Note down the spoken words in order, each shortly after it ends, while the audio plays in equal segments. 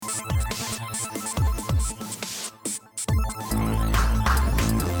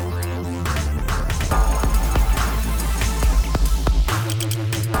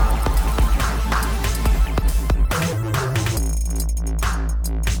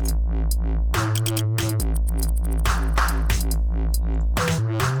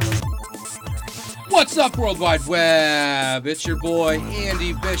What's up, World Wide Web? It's your boy,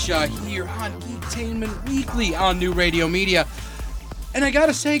 Andy Bisha, here on Geektainment Weekly on New Radio Media. And I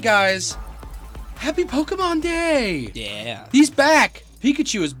gotta say, guys, happy Pokemon Day! Yeah. He's back!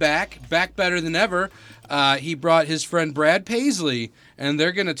 Pikachu is back better than ever. He brought his friend Brad Paisley, and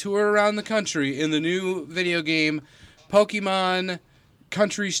they're gonna tour around the country in the new video game, Pokemon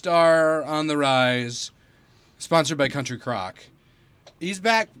Country Star on the Rise, sponsored by Country Croc. He's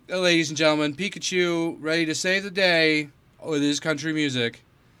back, ladies and gentlemen. Pikachu, ready to save the day with his country music.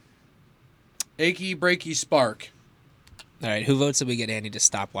 Achy Breaky Spark. All right, who votes that we get Andy to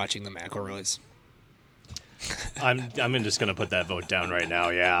stop watching the McElroys? I'm just gonna put that vote down right now.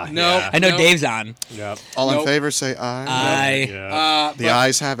 Yeah. No. Yeah. I know Nope. Dave's on. Yep. All Nope. in favor, say aye. Aye. Yeah. The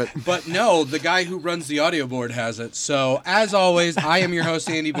ayes have it. But no, the guy who runs the audio board has it. So, as always, I am your host,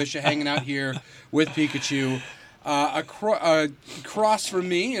 Andy Bisha, hanging out here with Pikachu. Across from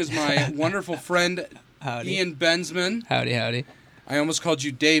me is my wonderful friend, Howdy. Ian Bensman. Howdy, howdy. I almost called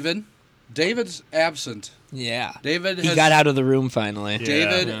you David. David's absent. Yeah. David He has, got out of the room finally.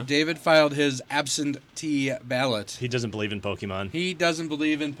 David, Yeah. David filed his absentee ballot. He doesn't believe in Pokemon. He doesn't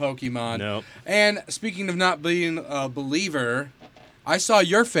believe in Pokemon. Nope. And speaking of not being a believer, I saw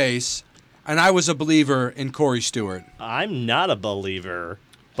your face, and I was a believer in Corey Stewart. I'm not a believer,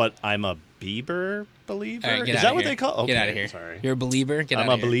 but I'm a Bieber believer. All right, get Is out that of what here. they call? Okay, Get out of here. Sorry. You're a believer? Get I'm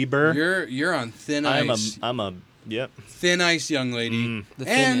out a of here. believer. You're on thin I'm ice. Yep. Thin ice, young lady. The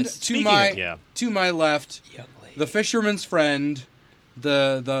And thinnest. to Speaking my of- yeah. to my left, Young lady. the fisherman's friend,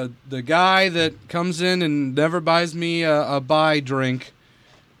 the guy that comes in and never buys me a buy drink,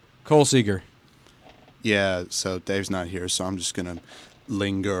 Cole Seeger. Yeah, so Dave's not here, so I'm just going to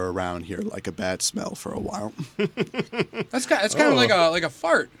linger around here like a bad smell for a while. That's kind of like a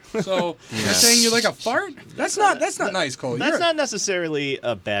fart. So you're saying you're like a fart? That's not nice, Cole. That's You're- not necessarily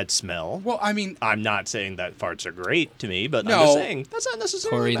a bad smell. Well, I mean, I'm not saying that farts are great to me, but No. I'm just saying that's not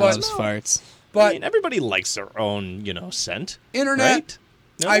necessarily Corey a bad loves smell. farts. but I mean, everybody likes their own, scent. internet. Right?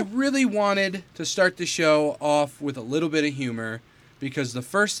 No? I really wanted to start the show off with a little bit of humor because the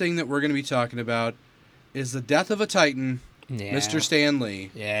first thing that we're going to be talking about is the death of a Titan, Yeah. Mr. Stan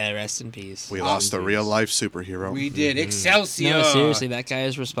Lee. Yeah, rest in peace. We lost a real-life superhero. We did. Excelsior. No, seriously, that guy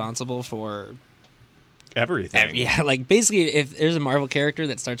is responsible for... Everything. Yeah, like, basically, if there's a Marvel character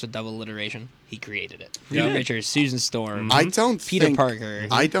that starts with double alliteration, he created it. Reed Yeah. Richards, Susan Storm, I don't Peter think, Parker,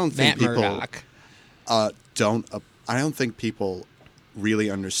 I don't think Matt people Murdock. I don't think people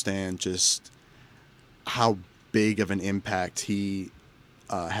really understand just how big of an impact he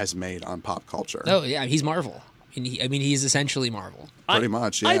has made on pop culture. Oh, yeah, he's Marvel. I mean, he's essentially Marvel. Pretty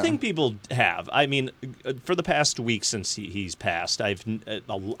much, yeah. I think people have. I mean, for the past week since he's passed, I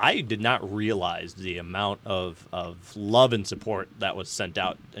did not realize the amount of love and support that was sent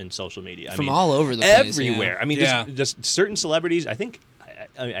out in social media. From all over the place, everywhere. yeah. I mean, Yeah. just certain celebrities. I think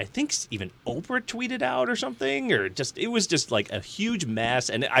even Oprah tweeted out or something, or it was just like a huge mass,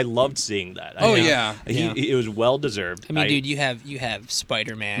 and I loved seeing that. Oh, I mean, yeah. it was well deserved. I mean, dude, you have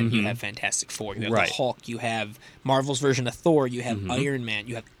Spider-Man, you have Fantastic Four, you have Right. the Hulk, you have Marvel's version of Thor, you have Iron Man,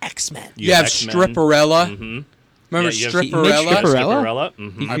 you have X-Men. You have X-Men. Stripperella. Mm-hmm. Remember Yeah, you have Stripperella? Stripperella?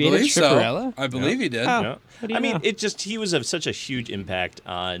 Mhm. He I created believe so. Stripperella? I believe he did. Oh. Yeah. What do you I mean, know? he was such a huge impact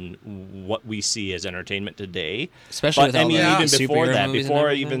on what we see as entertainment today. Especially but with I all mean, the even before superhero that, movies and before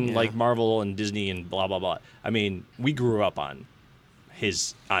everything, even yeah. like Marvel and Disney and blah blah blah. I mean, we grew up on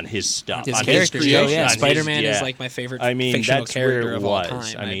his stuff, His on character. his creation, Oh, yeah, on his- Spider-Man is yeah. like my favorite I mean, fictional that's character where it of was. all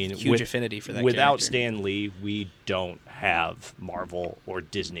time. I mean, have huge affinity for that without character. Stan Lee, we don't have Marvel or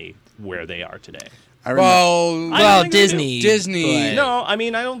Disney where they are today. I remember, Well, I Well, think they do. Disney. but- No, I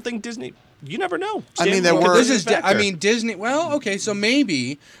mean, I don't think Disney. You never know. I mean, Stan there Lee were- was This a is, factor. I mean, Disney. Well, okay, so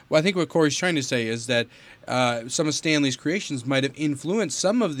maybe. Well, I think what Corey's trying to say is that some of Stanley's creations might have influenced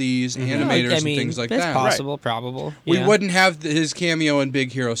some of these animators I and mean, things like that's that. possible, probable. We yeah. wouldn't have his cameo in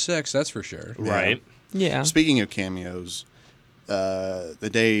Big Hero 6, that's for sure. right. Yeah. Speaking of cameos, the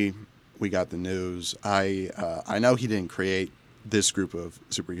day we got the news, I know he didn't create this group of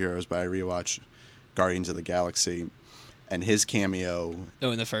superheroes, but I rewatched Guardians of the Galaxy, and his cameo.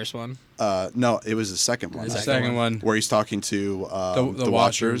 Oh, in the first one. No, it was the second one. The The second one. Where he's talking to The the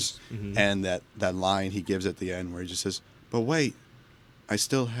Watchers, Mm-hmm. and that line he gives at the end where he just says, "But wait, I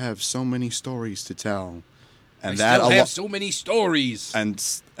still have so many stories to tell," and I still have so many stories. and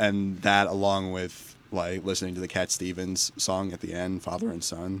that along with like listening to the Cat Stevens song at the end, Father and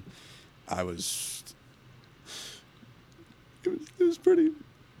Son, it was pretty.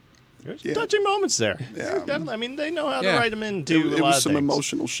 There's Yeah. touching moments there. Yeah. Definitely. I mean, they know how Yeah. to write them into It a lot was of some things.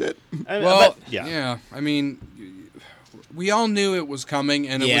 emotional shit. I mean, Well, but, yeah. yeah. I mean, we all knew it was coming,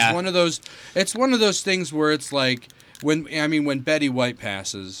 and it Yeah. was one of those. It's one of those things where it's like when Betty White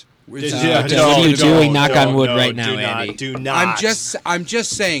passes. Which is- Yeah, which is no, what are you no, doing? Knock on wood no, right now, do not, Andy. Do not. I'm just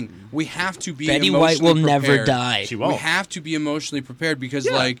saying we have to be. Betty White will emotionally never prepared. die. She We won't. have to be emotionally prepared because,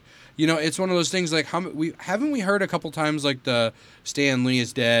 Yeah. like, it's one of those things. Like, haven't we heard a couple times like the Stan Lee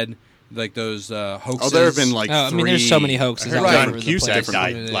is dead, like those hoaxes. Oh, there have been like Oh, I three. mean, there's so many hoaxes. I heard all Right. over John the Cusack place.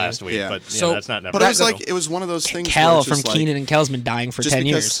 died last week, Yeah. but So- that's not. But it was never- like it was one of those things. where Cal it's from just like, Keenan and Kel's been dying for just 10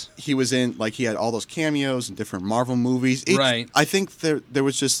 because years. he was in, like, he had all those cameos in different Marvel movies. Right. I think there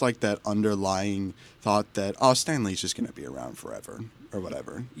was just like that underlying thought that Stan Lee's just gonna be around forever or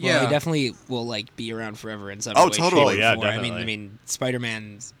whatever. Yeah. Well, he definitely will like be around forever in some Oh, way, totally. shape, or Yeah, form. I definitely. mean,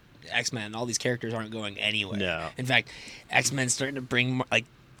 Spider-Man's, X-Men, all these characters aren't going anywhere. No. In fact, X-Men's starting to bring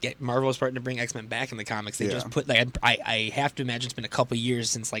Marvel's starting to bring X-Men back in the comics. They Yeah. just put I have to imagine it's been a couple years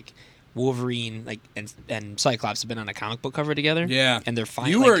since like Wolverine and Cyclops have been on a comic book cover together. Yeah, and they're fine.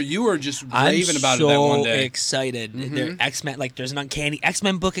 You were just raving about it that one day. Excited. Mhm. They're X-Men, like there's an uncanny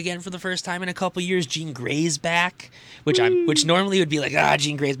X-Men book again for the first time in a couple years. Jean Grey's back, which normally would be like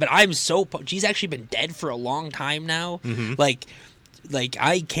Jean Grey's, but I'm so she's actually been dead for a long time now. Mm-hmm. Like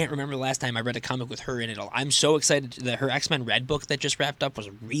I can't remember the last time I read a comic with her in it. I'm so excited that her X-Men Red book that just wrapped up was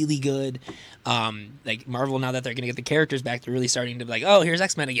really good. Like Marvel, now that they're gonna get the characters back, they're really starting to be like, oh, here's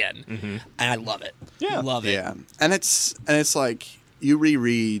X-Men again, and I love it. Yeah. Love it. Yeah, and it's like you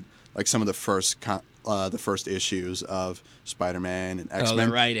reread like some of the first issues of Spider-Man and Oh, X-Men.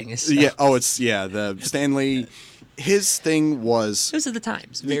 the writing is so, Yeah. Oh, the Stan Lee. His thing was Those are the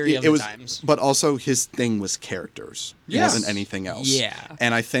times. Very of it the was, times. but also his thing was characters. It Yes. wasn't anything else. Yeah.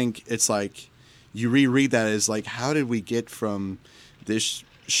 And I think it's like you reread that as like, how did we get from this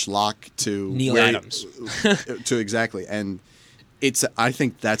schlock to Neil where- Adams. to exactly, and I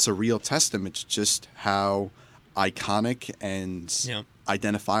think that's a real testament to just how iconic and Yeah.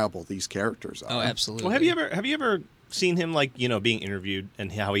 identifiable these characters are. Oh, absolutely. Well, have you ever seen him being interviewed and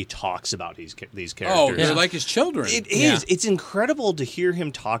how he talks about these Oh, characters? they're like his children. It Yeah. is. It's incredible to hear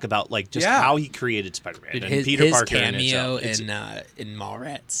him talk about just Yeah. how he created Spider-Man Dude, and Peter his Parker cameo in in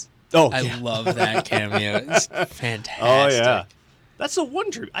Mallrats. Oh, I yeah. love that cameo. It's fantastic. Oh yeah. That's the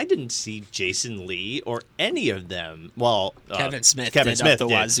one true. I didn't see Jason Lee or any of them. Well, Kevin Smith Kevin did Smith up the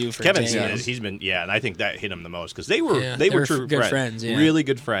did. wazoo for Kevin Thanos. Smith. He's been and I think that hit him the most because they were Yeah, they they were were true good friends, yeah. really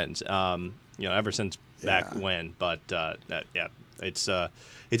good friends. Ever since back Yeah. when. But it's a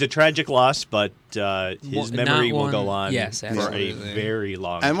tragic loss, but his memory will go on yes, for a absolutely. very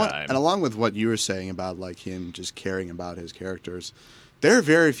long and time. and along with what you were saying about like him just caring about his characters, there are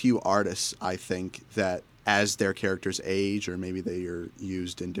very few artists I think that as their characters age or maybe they are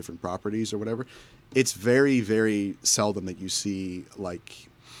used in different properties or whatever, it's very very seldom that you see like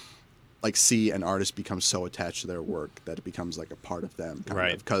see an artist become so attached to their work that it becomes like a part of them,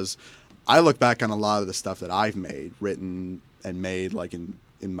 Right. Because I look back on a lot of the stuff that I've written and made like in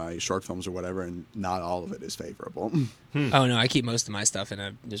my short films or whatever, and not all of it is favorable. Oh no, I keep most of my stuff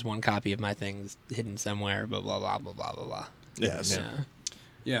in there's one copy of my things hidden somewhere. Blah blah blah blah blah blah blah. Yes. Yeah.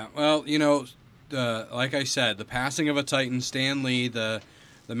 Yeah, well, like I said, the passing of a Titan, Stan Lee, the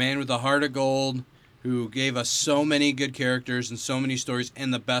man with the heart of gold, who gave us so many good characters and so many stories.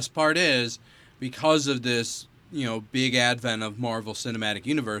 And the best part is, because of this, big advent of Marvel Cinematic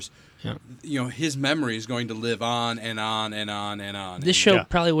Universe, Yeah. His memory is going to live on and on and on and on. This show Yeah.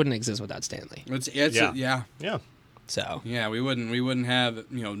 probably wouldn't exist without Stanley. It's Yeah. yeah. Yeah. So We wouldn't have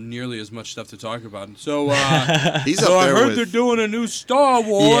nearly as much stuff to talk about. So He's so up I there heard with they're doing a new Star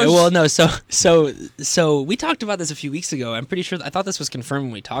Wars. yeah, well, no, so we talked about this a few weeks ago. I'm pretty sure I thought this was confirmed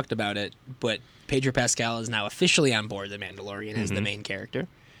when we talked about it, but Pedro Pascal is now officially on board The Mandalorian as the main character.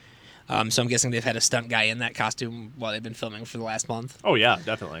 So I'm guessing they've had a stunt guy in that costume while they've been filming for the last month. Oh yeah,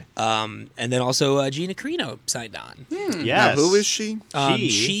 definitely. And then also Gina Carino signed on. Now, Yes. who is she?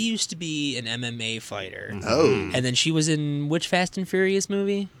 She used to be an MMA fighter, Oh, and then she was in which Fast and Furious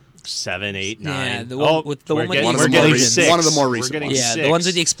movie? 7, 8, 9. Yeah, the one with the we're one with getting, the we're getting explosions. six. One of the more We're recent getting ones. Yeah, six. the ones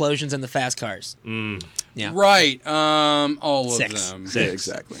with the explosions and the fast cars. Yeah. Right. All of Six. them. yeah,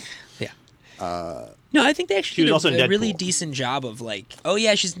 exactly. No, I think they She actually was did also in a really Deadpool. decent job of oh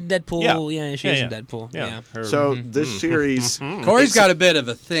yeah, she's in Deadpool. Yeah, she's in Deadpool. Yeah. Her- So this series, Corey's got a bit of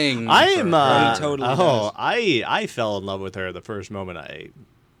a thing. I for am. her. He totally does. I fell in love with her the first moment I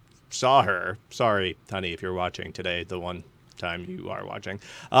saw her. Sorry, honey, if you're watching today, the one time you are watching.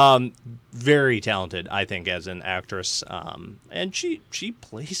 Very talented, I think, as an actress, and she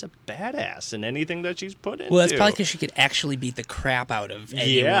plays a badass in anything that she's put into. Well, that's probably because she could actually beat the crap out of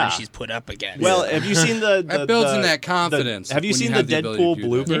anyone she's put up against. Well, have you seen the That builds in that confidence have you when you seen have the the ability Deadpool to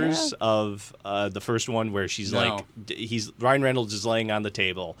do that. bloopers of the first one where she's No. like, Ryan Reynolds is laying on the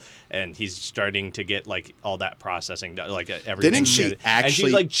table and he's starting to get like all that processing, like everything. Didn't she and she's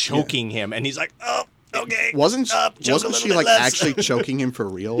actually- like choking him, and he's like, oh, okay. Wasn't choke a wasn't little she bit like less. actually choking him for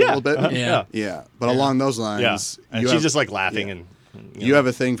real a little bit? Yeah. Yeah, but along those Yeah, lines, and you she's have, just like laughing yeah. and You have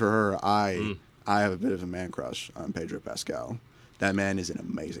a thing for her. I have a bit of a man crush on Pedro Pascal. That man is an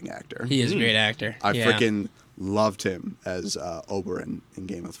amazing actor. he is a great actor. I Yeah. freaking loved him as Oberyn in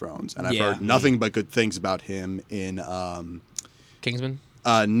Game of Thrones, and I've Yeah. heard nothing but good things about him in Kingsman.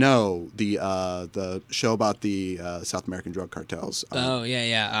 the show about the South American drug cartels. Oh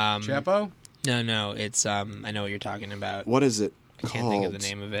yeah. Chapo? No. It's I know what you're talking about. What is it I can't think of the called?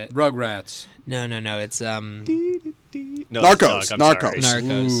 name of it. Rugrats. No. It's No, Narcos. Doug, I'm Narcos. sorry.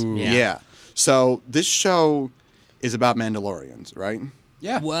 Narcos. Ooh. Yeah. So this show is about Mandalorians, right?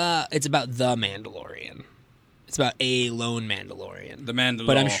 Yeah. Well, it's about the Mandalorian. It's about a lone Mandalorian. The Mandalore.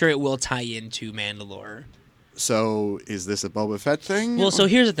 But I'm sure it will tie into Mandalore. So is this a Boba Fett thing? Well, so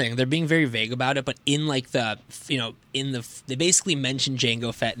here's the thing: they're being very vague about it, but in like they basically mention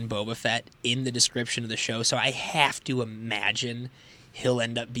Jango Fett and Boba Fett in the description of the show. So I have to imagine he'll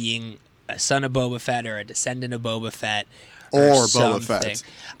end up being a son of Boba Fett or a descendant of Boba Fett Or Boba something. Fett.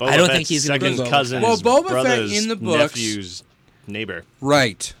 I don't Boba think he's going to second be Boba cousin, Fett. Well, Boba Fett brother's in the books- nephew's neighbor.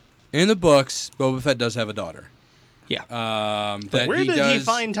 Right. In the books, Boba Fett does have a daughter. Yeah. That Where did he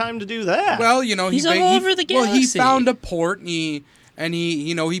find time to do that? Well, you know, He's all over the Well, he galaxy. found a port, and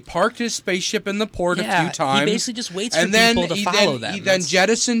he parked his spaceship in the port a Yeah, few times. he basically just waits and for then people to he follow then, them. He then That's-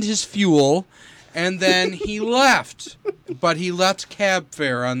 jettisoned his fuel, and then he left. But he left cab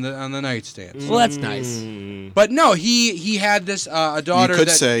fare on the nightstand. Well, that's nice. But no, he had this a daughter You could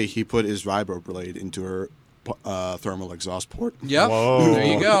that. say he put his vibro blade into her thermal exhaust port. Yep. Whoa. There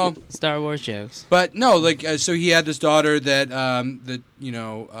you go. Star Wars jokes. But no, like so he had this daughter that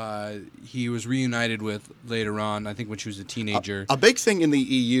he was reunited with later on. I think when she was a teenager. A big thing in the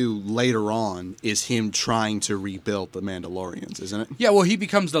EU later on is him trying to rebuild the Mandalorians, isn't it? Yeah, well, he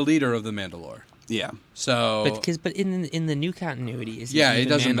becomes the leader of the Mandalore. Yeah. So But in the new continuity, is he Yeah, it even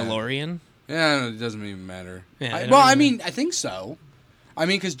doesn't matter. Mandalorian? yeah, it doesn't even matter. Yeah, I it well, doesn't I mean, I think so. I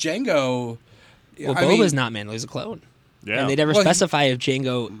mean, because Django. Well, I Boba's mean, not Mandalorian; he's a clone. Yeah. And they never Well, he- specify if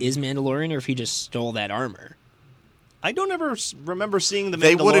Django is Mandalorian or if he just stole that armor. I don't ever remember seeing the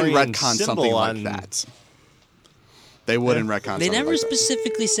They wouldn't Mandalorian retcon symbol something on like that. They wouldn't retcon They something never like that.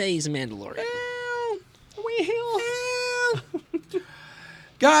 specifically say he's a Mandalorian.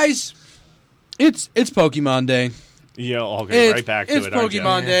 guys, it's Pokemon Day. Yeah, okay, right back to it's it. aren't you?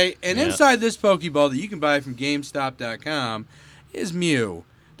 Pokemon Day, and Yeah. inside this Pokeball that you can buy from GameStop.com is Mew.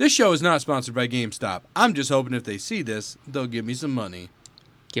 This show is not sponsored by GameStop. I'm just hoping if they see this, they'll give me some money.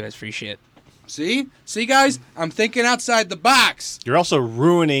 Give us free shit. See, guys, I'm thinking outside the box. You're also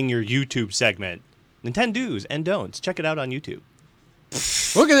ruining your YouTube segment. Nintendo's and don'ts. Check it out on YouTube.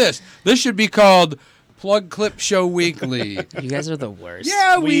 Look at this. This should be called Plug Clip Show Weekly. You guys are the worst.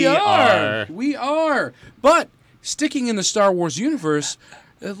 Yeah, we We are. are. We are. But sticking in the Star Wars universe,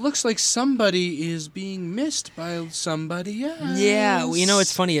 it looks like somebody is being missed by somebody else. Yeah, well, you know,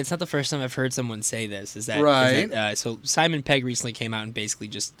 it's funny. It's not the first time I've heard someone say this. Right. So Simon Pegg recently came out and basically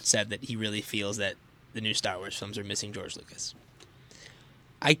just said that he really feels that the new Star Wars films are missing George Lucas.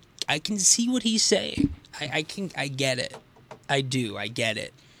 I can see what he's saying. I get it. I do. I get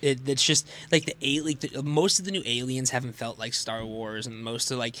it. It's just like most of the new aliens haven't felt like Star Wars, and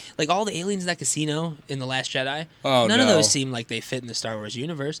most of like all the aliens in that casino in The Last Jedi. Oh, none of no. those seem like they fit in the Star Wars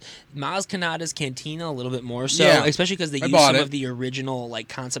universe. Maz Kanata's cantina a little bit more so, Yeah. especially because they I used bought some it. of the original like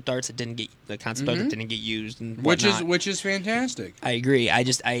concept arts that didn't get used, and which whatnot. is fantastic. I agree. I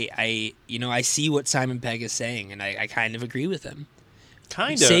see what Simon Pegg is saying, and I kind of agree with him.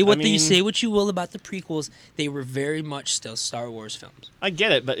 Kind of. Say I what mean, you say what you will about the prequels, they were very much still Star Wars films. I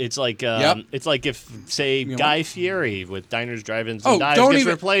get it, but it's like Yep. it's like if say know Guy Fieri with Diners, Drive-ins, Oh, and Dives don't gets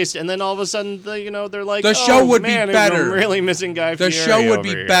even- replaced, and then all of a sudden they're like, The show would be man, better. I'm really missing Guy The Fieri. show would over be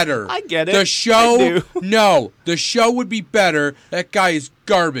here." better. I get it. The I show, do. no, the show would be better. That guy is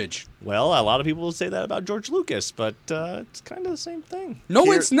garbage. Well, a lot of people will say that about George Lucas, but it's kind of the same thing. No,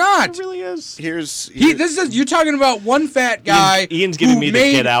 Here- it's not. It really is. You're talking about one fat guy. Ian's giving who me the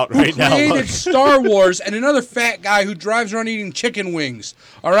made- get out who right now, created look. Star Wars, and another fat guy who drives around eating chicken wings.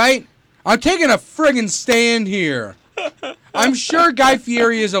 All right, I'm taking a friggin' stand here. I'm sure Guy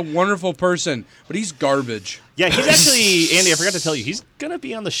Fieri is a wonderful person, but he's garbage. Yeah, he's actually Andy. I forgot to tell you, he's gonna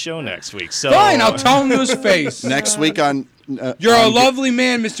be on the show next week. So Fine, I'll tell him to his face. Next week on You're a on lovely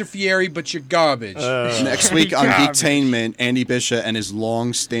man, Mr. Fieri, but you're garbage. Next week on Garbage. Geektainment, Andy Bishop and his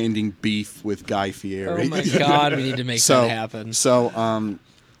long-standing beef with Guy Fieri. Oh my God, we need to make that happen. So,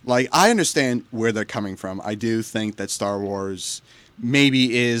 like, I understand where they're coming from. I do think that Star Wars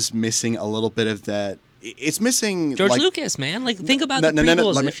maybe is missing a little bit of that. It's missing George like, Lucas, man. Like, think about No, the no, no,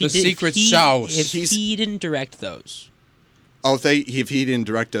 prequels. let me- If he The did- secret if he, sauce. If He's- he didn't direct those, if he didn't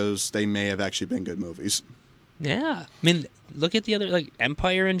direct those, they may have actually been good movies. yeah. I mean, look at the other, like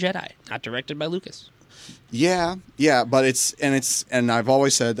Empire and Jedi, not directed by Lucas. Yeah, but and I've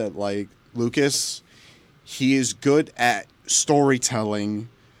always said that like Lucas, he is good at storytelling,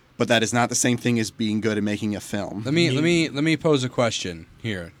 but that is not the same thing as being good at making a film. Let me pose a question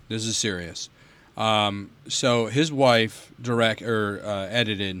here. This is serious. So his wife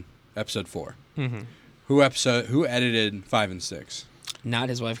edited episode 4. Mm-hmm. Who edited 5 and 6? Not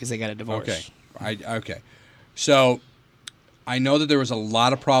his wife because they got a divorce. Okay. So I know that there was a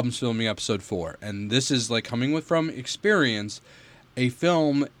lot of problems filming episode 4, and this is like coming from experience. A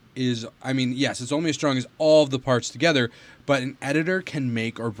film is, I mean, yes, it's only as strong as all of the parts together, but an editor can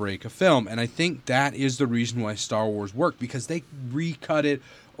make or break a film, and I think that is the reason why Star Wars worked, because they recut it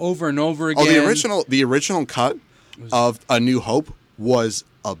over and over again. Oh, the original cut of A New Hope was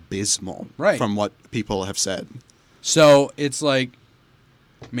abysmal, Right. from what people have said. So it's like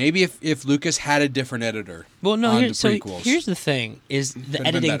maybe if Lucas had a different editor. Well, no. on Here, the so prequels. here's the thing: is the been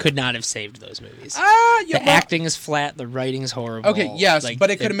editing better. could not have saved those movies. Yeah, The acting is flat. The writing is horrible. Okay, yes, like, but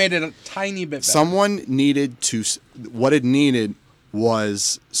it could have made it a tiny bit better. Someone needed to. What it needed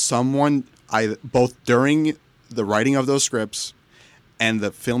was someone, both during the writing of those scripts and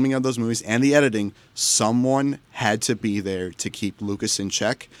the filming of those movies and the editing, someone had to be there to keep Lucas in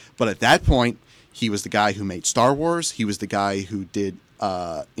check. But at that point, he was the guy who made Star Wars. He was the guy who did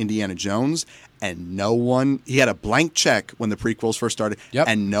Indiana Jones, and no one. He had a blank check when the prequels first started, Yep.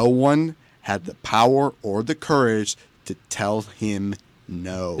 and no one had the power or the courage to tell him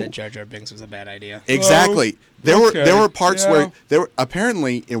no. that Jar Jar Binks was a bad idea. Exactly. Oh, There were parts yeah. where there were,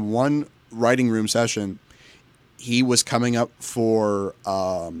 apparently in one writing room session, he was coming up for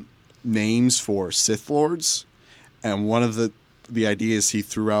names for Sith Lords, and one of the ideas he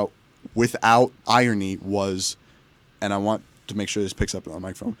threw out without irony was, and I want to make sure this picks up on the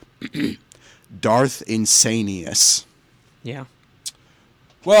microphone, Darth Insanius. Yeah.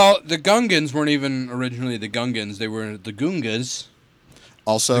 Well, the Gungans weren't even originally the Gungans. They were the Gungas.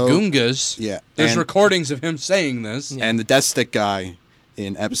 Also, The Gungas. yeah, There's and- recordings of him saying this. Yeah. and the Death Stick guy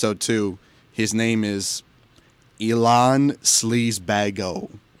in episode 2, his name is Elon Sleazebago.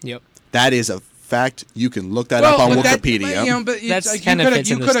 Yep. That is a fact. You can look that up on but that- Wikipedia. but That's like, kinda fits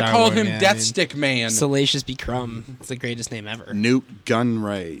you into could have Star called Wars, him yeah, I Death mean, Stick Man. Salacious B. Crumb. It's the greatest name ever. Newt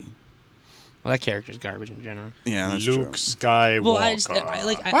Gunray. Well, that character's garbage in general. Yeah, that's Luke true. Skywalker. Well, I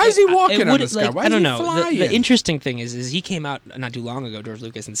like. Why is he walking on would- this guy? Why I is don't he know. flying? The interesting thing is he came out not too long ago, George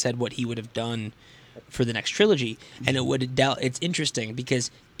Lucas, and said what he would have done for the next trilogy, and it would have it's interesting because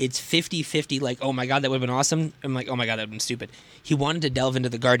it's 50-50. Like, oh my god, that would have been awesome. I'm like, oh my god, that would have been stupid. He wanted to delve into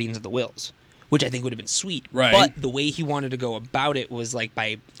the Guardians of the Wills, which I think would have been sweet. Right. But the way he wanted to go about it was like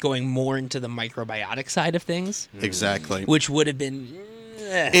by going more into the microbiotic side of things, Exactly. which would have been.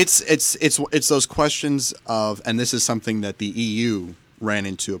 It's those questions of, and this is something that the EU ran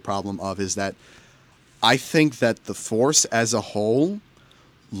into a problem of, is that I think that the Force as a whole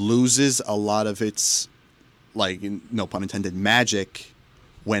loses a lot of its, like, no pun intended, magic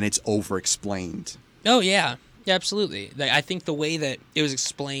when it's over-explained. Oh yeah, yeah, absolutely. Like, I think the way that it was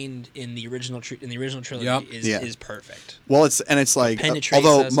explained in the original trilogy Yep. is perfect. Well, it's like, penetrates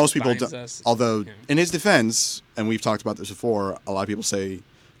although us, most people binds don't, us. although in his defense, and we've talked about this before, a lot of people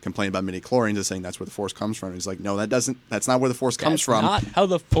complain about midi-chlorians as saying that's where the Force comes from. He's like, no, that's not where the Force comes That's from. not how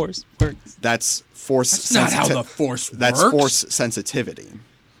the Force works. That's Force. That's not how the Force That's works. Force sensitivity.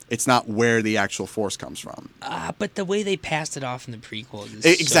 It's not where the actual Force comes from. But the way they passed it off in the prequels is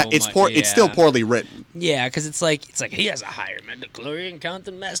Exactly. so It's poor. much- It's still yeah. poorly written. Yeah, because it's like he has a higher midichlorian count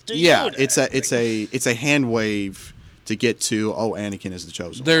than Master Yeah. Yoda. It's a hand wave to get to. Oh, Anakin is the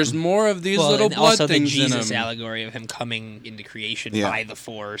chosen. There's one. more of these Well, little and blood also the things in Jesus him. allegory of him coming into creation Yeah. by the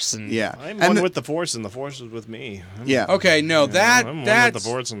Force, and Yeah. I'm And one the- with the Force, and the Force is with me. Yeah. Okay, no, I'm that's one with the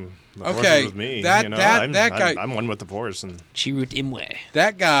Force, and the Force okay, is with me. that- you know? that- I'm, that guy- I'm one with the Force, and Chirrut Imwe.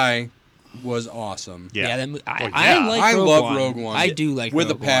 that guy was awesome. Yeah. that Well, I like I Rogue love One. Rogue One. I do like with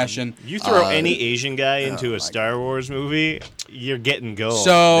Rogue a passion. You throw Uh, any Asian guy into oh a my Star Wars movie, you're getting gold.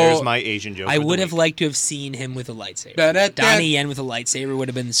 So- There's my Asian joke. One. I of the would have week. liked to have seen him with a lightsaber. Ba-da-da. Donnie Yen with a lightsaber would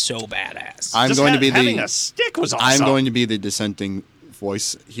have been so badass. I'm Just going to be having the a stick was awesome. I'm going to be the dissenting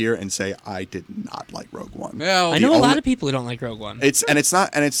voice here and say I did not like Rogue One. Well, I know a only- lot of people who don't like Rogue One. It's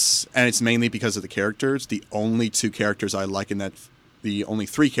mainly because of the characters. The only two characters I like in that, the only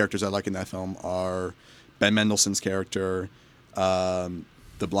three characters I like in that film are Ben Mendelsohn's character,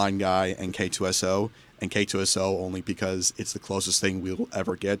 the blind guy, and K2SO. And K2SO only because it's the closest thing we'll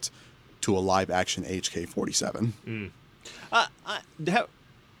ever get to a live action HK-47.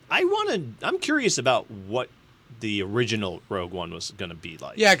 I'm curious about what the original Rogue One was going to be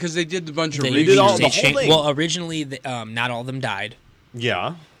like. yeah, because they did a bunch of did all the reshoots. whole thing. Well, originally, not all of them died.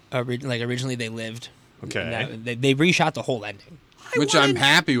 Yeah. Originally they lived. Okay. They reshot the whole ending. Which I'm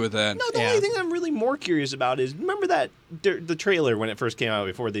happy with that. No, the Yeah. only thing I'm really more curious about is remember that the trailer when it first came out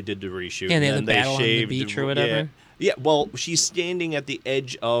before they did the reshoot. Yeah, they had and the then battle on the shaved beach or whatever. Yeah. Well, she's standing at the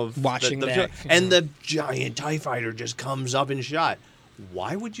edge of Watching the that. and the giant TIE fighter just comes up and shot.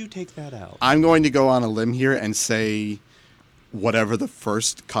 Why would you take that out? I'm going to go on a limb here and say whatever the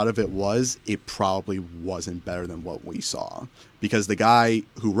first cut of it was, it probably wasn't better than what we saw. Because the guy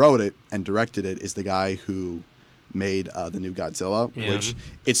who wrote it and directed it is the guy who made the new Godzilla, Yeah. which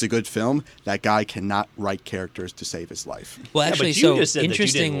it's a good film. That guy cannot write characters to save his life. Well, Yeah, actually, but you so just said that you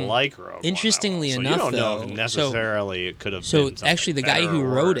interesting. didn't like Rogue One that Interestingly well, so enough, you don't know though, if necessarily it could have so been something actually, the guy better who or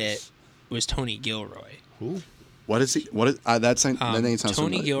wrote worse. it was Tony Gilroy. Who? What is he? What is that name sounds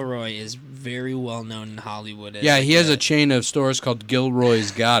Tony familiar. Gilroy is very well known in Hollywood. As Yeah, like he has a chain of stores called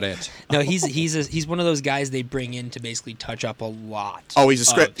Gilroy's Got It. No, he's one of those guys they bring in to basically touch up a lot. Oh, he's a of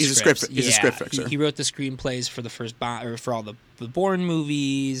script- he's a script- scripts. he's a Yeah, script fixer. He wrote the screenplays for the first or for all the Bourne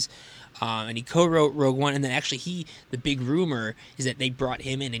movies, and he co-wrote Rogue One. And then actually, the big rumor is that they brought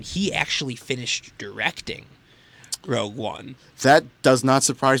him in, and he actually finished directing Rogue One. That does not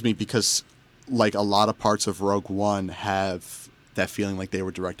surprise me because, like, a lot of parts of Rogue One have that feeling like they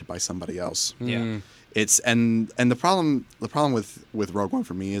were directed by somebody else. Yeah. It's and the problem with Rogue One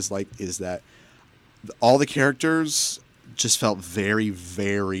for me is that all the characters just felt very,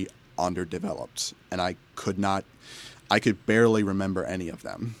 very underdeveloped, and I could barely remember any of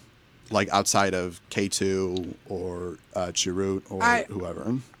them, like outside of K2 or Chirrut or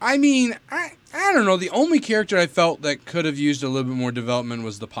whoever. I mean, I don't know. The only character I felt that could have used a little bit more development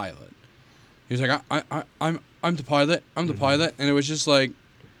was the pilot. He was like, I'm the pilot. I'm the pilot. And it was just like,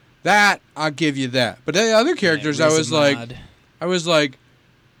 that, I'll give you that. But the other characters, I was like,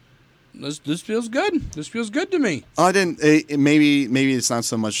 this feels good. This feels good to me. I didn't. Maybe it's not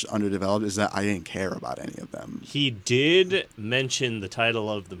so much underdeveloped as that I didn't care about any of them. He did mention the title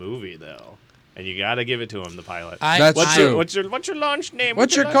of the movie though, and you got to give it to him. The pilot. That's true. What's your launch name?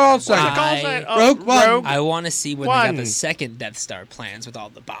 What's your launch- call what's your sign? call sign? Rogue One. I want to see when they got One. the second Death Star plans with all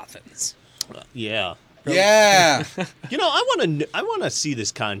the Bothans. Yeah. Yeah. You know, I want to see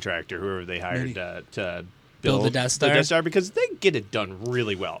this contractor, whoever they hired to Build the Death Star? because they get it done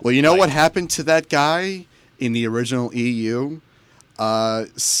really well. Well, you know Like, what happened to that guy in the original EU?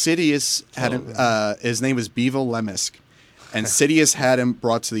 Sidious had him. His name was Bevel Lemisk, and Sidious had him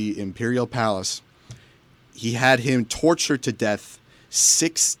brought to the Imperial Palace. He had him tortured to death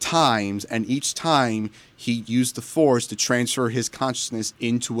 6 times, and each time he used the Force to transfer his consciousness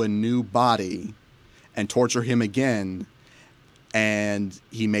into a new body and torture him again. And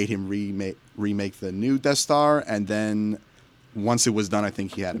he made him remake the new Death Star, and then once it was done, I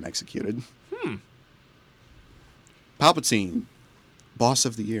think he had him executed. Palpatine, boss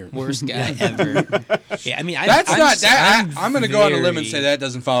of the year. Worst guy ever. Yeah, I mean, That's not that. I'm going to go on a limb and very- say that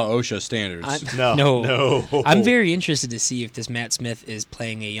doesn't follow OSHA standards. No. I'm very interested to see if this Matt Smith is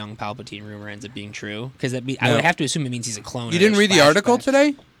playing a young Palpatine rumor ends up being true. Because I No. would have to assume it means he's a clone. You or didn't there's read the article flashbacks.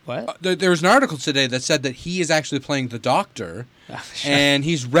 today? What? There was an article today that said that he is actually playing the Doctor, Sure. and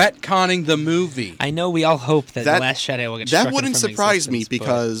he's retconning the movie. I know we all hope that The Last Jedi will get struck That wouldn't from surprise me existence, but-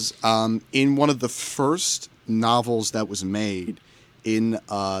 because in one of the first novels that was made in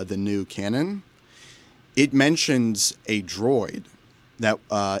the new canon, it mentions a droid that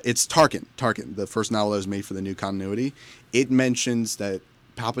it's Tarkin. Tarkin, the first novel that was made for the new continuity. It mentions that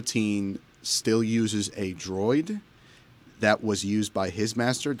Palpatine still uses a droid that was used by his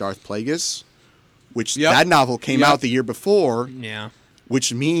master, Darth Plagueis, which Yep. that novel came Yep. out the year before, Yeah.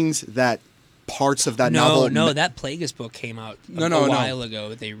 which means that parts of that No, novel. no, that Plagueis book came out No, a no. while ago.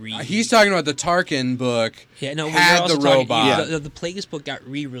 That they He's talking about the Tarkin book. Yeah, no, had the robot. Yeah. The Plagueis book got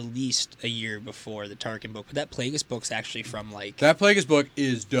re-released a year before the Tarkin book, but that Plagueis book's actually from like That Plagueis book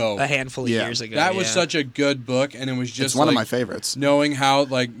is dope. a handful of Yeah. years ago. That was yeah. such a good book, and it was just It's one of like, my favorites. knowing how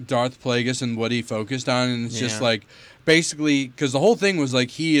like Darth Plagueis and what he focused on, and it's just Yeah. like basically because the whole thing was like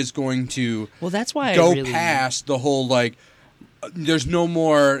he is going to Well, that's why go I really, past the whole like there's no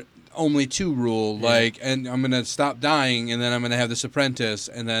more only two rule like, and I'm gonna stop dying, and then I'm gonna have this apprentice,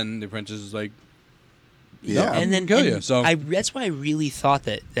 and then the apprentice is like, Yeah. no, and then kill and you. So that's why I really thought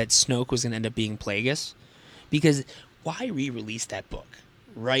that Snoke was going to end up being Plagueis, because why re-release that book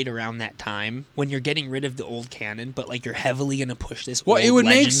right around that time when you're getting rid of the old canon, but like you're heavily going to push this? Well, old it would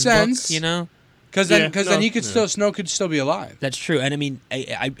make Legends book, sense. you know. because Yeah, then he could no. Snoke could still be alive. That's true, and I mean,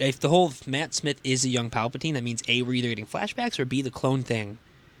 if the whole Matt Smith is a young Palpatine, that means A, we're either getting flashbacks, or B, the clone thing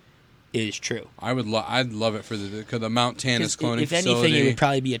is true. I'd love it for the Mount Tannis 'Cause cloning if anything, facility. it would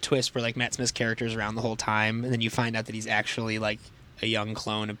probably be a twist where like Matt Smith's character is around the whole time, and then you find out that he's actually like a young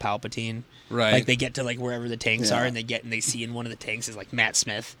clone of Palpatine. Right. Like they get to like wherever the tanks Yeah. are, and they see in one of the tanks is like Matt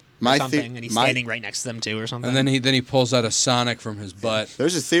Smith or My something, and he's my- standing right next to them too, or something. and then he pulls out a Sonic from his butt.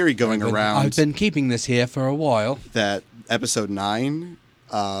 There's a theory going around I've been keeping this here for a while. that episode 9,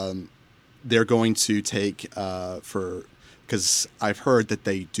 they're going to take because I've heard that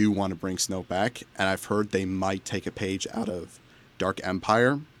they do want to bring Snoke back, and I've heard they might take a page out of Dark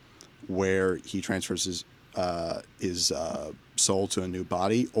Empire, where he transfers his soul to a new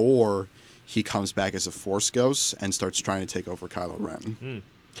body, or he comes back as a Force ghost and starts trying to take over Kylo Ren.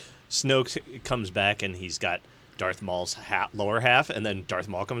 Snoke comes back and he's got Darth Maul's lower half, and then Darth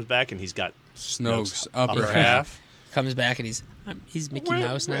Maul comes back and he's got Snoke's Snoke's upper upper half. half. comes back and he's Mickey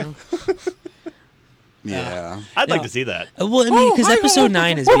Mouse now. Yeah. I'd like Yeah. to see that. Well, I mean, because episode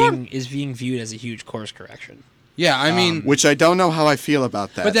 9 is being viewed as a huge course correction. Yeah, I mean, Which I don't know how I feel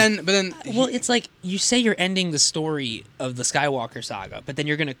about that. but then, Well, it's like you say you're ending the story of the Skywalker saga, but then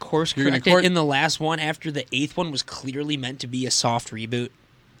you're going to course You're gonna correct it in the last one after the 8th one was clearly meant to be a soft reboot.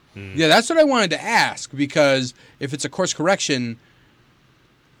 yeah, that's what I wanted to ask, because if it's a course correction,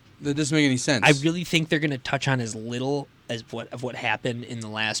 that doesn't make any sense. I really think they're going to touch on as little as what happened in the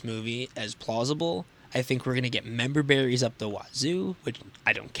last movie as plausible. I think we're going to get member berries up the wazoo, which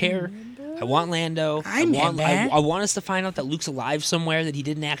I don't care. I want Lando. I want us to find out that Luke's alive somewhere, that he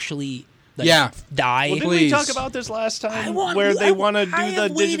didn't actually die. Well, didn't Please. we talk about this last time? want- where they I- want to do I the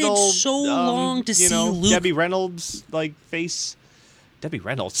have waited digital, so long to you see know, Luke- Debbie Reynolds like face. Debbie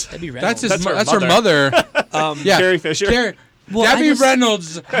Reynolds. That'd be that's Reynolds. his. That's her That's her mother. Yeah, Carrie Fisher. Well, I Debbie just-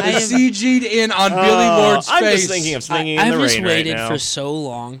 Reynolds I have- CG'd in on Billy Ward's I'm face. just thinking of Singing in I've the just Rain waited right now. for so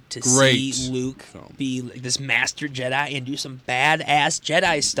long to Great see Luke film. be like this master Jedi and do some badass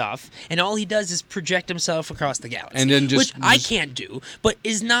Jedi stuff, and all he does is project himself across the galaxy, And then just- which I can't do, but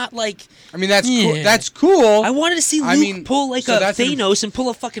is not like. I mean, that's cool. Yeah. That's cool. I wanted to see Luke I mean, pull like so a that's an- Thanos and pull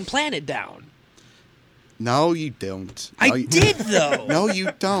a fucking planet down. No, you don't. I No, you- did though. No,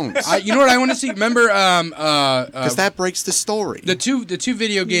 you don't. You know what I want to see? Remember, Because that breaks the story. the two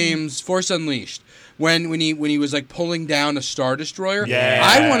video games, Force Unleashed, when he was like pulling down a Star Destroyer. Yeah.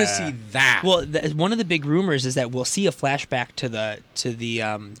 I want to see that. Well, one of the big rumors is that we'll see a flashback to the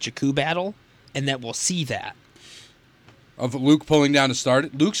Jakku battle, and that we'll see that. Of Luke pulling down a Star.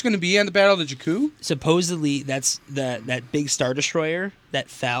 Luke's going to be on the Battle of the Jakku. Supposedly, that's that big Star Destroyer that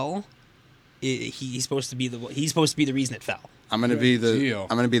fell. He's supposed to be the reason it fell. I'm gonna be the deal.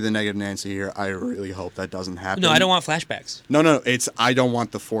 I'm gonna be the negative Nancy here. I really hope that doesn't happen. No, I don't want flashbacks. No. It's I don't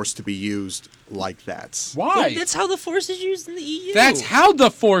want the Force to be used like that. Why? Well, that's how the Force is used in the EU. That's how the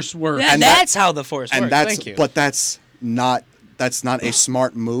Force works. Yeah, And that- that's how the Force And works. that's Thank you. but that's not a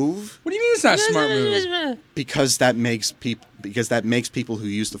smart move What do you mean it's not a smart move? because that makes people who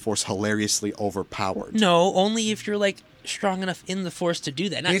use the Force hilariously overpowered. No, only if you're like strong enough in the Force to do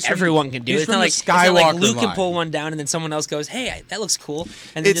that. Not He's from- everyone can do he's it. It's from not, the like, it's not like Skywalker Luke can line. pull one down and then someone else goes, "Hey, that looks cool,"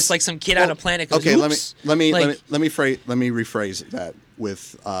 and then It's- just like some kid on well, a planet goes, Okay, "Oops." let me Like, rephrase that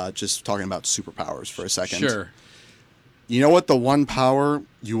with just talking about superpowers for a second. Sure. You know what? The one power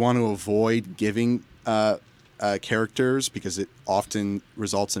you want to avoid giving characters because it often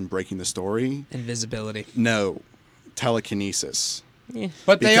results in breaking the story. invisibility. No, telekinesis. Yeah.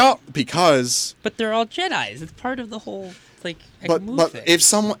 But they all. Because But they're all Jedis. It's part of the whole like. I but can move but things.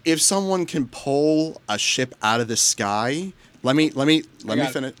 if someone can pull a ship out of the sky, let me got it.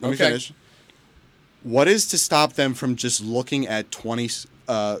 finish. Let me Okay. finish. What is to stop them from just looking at 20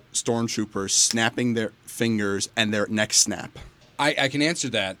 stormtroopers snapping their fingers and their necks snap? I can answer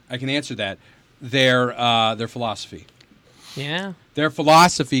that. Their philosophy. Yeah. Their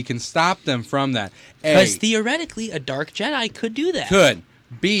philosophy can stop them from that. A, Because theoretically, a dark Jedi could do that. could.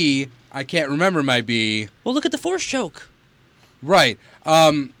 B, I can't remember my B. Well, look at the Force choke. Right.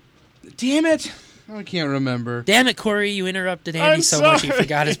 Damn it. I can't remember. Damn it, Corey! You interrupted Andy I'm so much he sorry.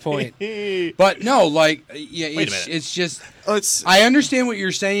 forgot his point. But no, like, yeah, Wait a minute. it's just. It's I understand what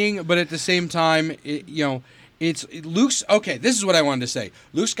you're saying, but at the same time, it's Luke's. Okay, this is what I wanted to say.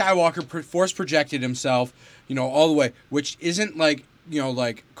 Luke Skywalker force projected himself, all the way, which isn't like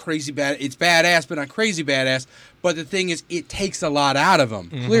crazy bad. It's badass, but not crazy badass. But the thing is, it takes a lot out of him,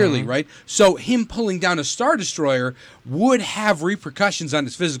 clearly, right? So him pulling down a Star Destroyer would have repercussions on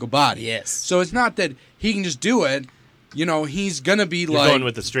his physical body. Yes. So it's not that he can just do it. He's gonna be You're going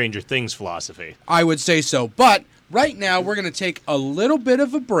with the Stranger Things philosophy. I would say so. But right now, we're going to take a little bit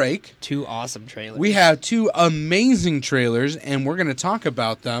of a break. 2 awesome trailers. We have 2 amazing trailers, and we're going to talk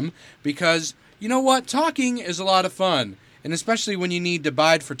about them because, you know what? Talking is a lot of fun, and especially when you need to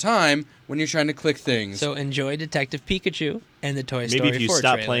bide for time when you're trying to click things. So enjoy Detective Pikachu and the Toy Story 4 Maybe if you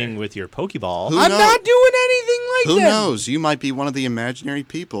stop trailer. playing with your Pokeball. Who I'm knows? not doing anything like Who that. knows? You might be one of the imaginary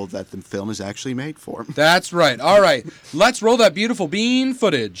people that the film is actually made for. That's right. All right. Let's roll that beautiful bean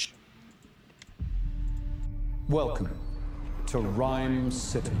footage. Welcome to Rhyme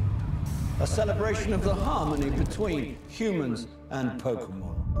City, a celebration of the harmony between humans and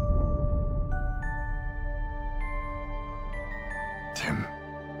Pokemon. Tim,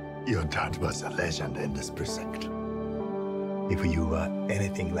 your dad was a legend in this precinct. If you were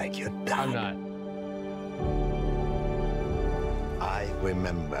anything like your dad. I'm not. I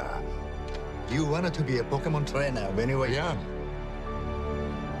remember. You wanted to be a Pokemon trainer when you were young.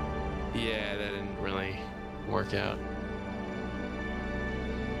 Yeah, that didn't really work out.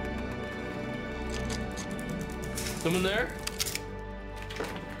 Someone there?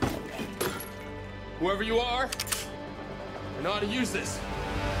 Whoever you are, I know how to use this.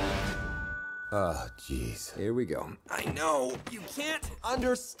 Oh, jeez. Here we go. I know you can't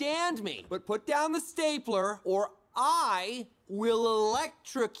understand me, but put down the stapler or I will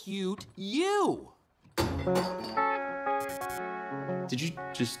electrocute you. Did you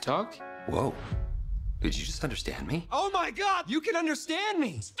just talk? Whoa. Did you just understand me? Oh my God, you can understand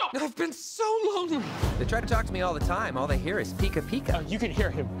me. Stop. I've been so lonely. They try to talk to me all the time. All they hear is Pika Pika. You can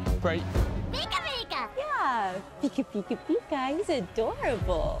hear him, right? Pika Pika! Yeah, Pika Pika Pika, he's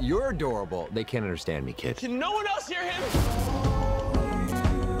adorable. You're adorable. They can't understand me, kid. Can no one else hear him?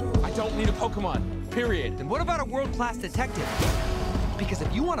 I don't need a Pokemon, period. Then what about a world-class detective? Because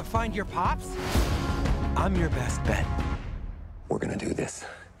if you want to find your pops, I'm your best bet. We're gonna do this.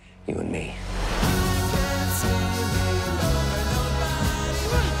 You and me.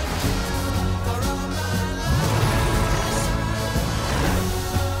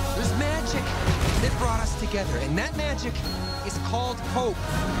 There's magic that brought us together, and that magic is called hope.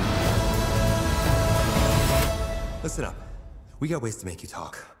 Listen up. We got ways to make you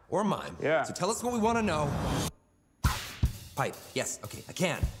talk. Or mime. Yeah. So tell us what we want to know. Pipe. Yes, okay, I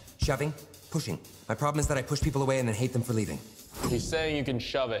can. Shoving, pushing. My problem is that I push people away and then hate them for leaving. He's saying you can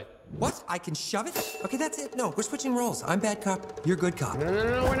shove it. What? I can shove it? Okay, that's it. No, we're switching roles. I'm bad cop, you're good cop. No,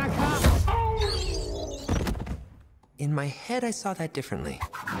 we're not cops. In my head, I saw that differently.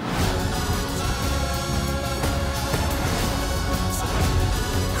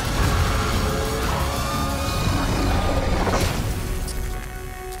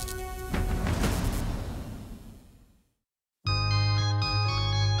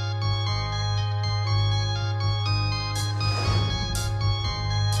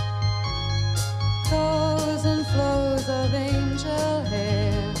 Flows and flows of angel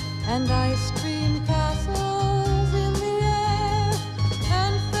hair and ice cream castles in the air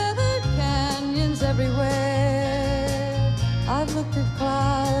and feathered canyons everywhere. I've looked at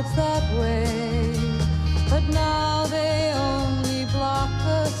clouds that way, but now they only block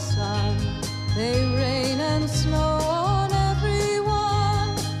the sun. They rain and snow on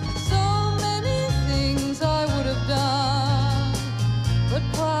everyone. So many things I would have done, but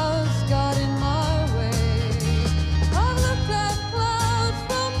clouds got in my way. I've looked at clouds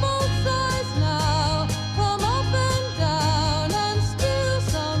from both sides now, from up and down, and still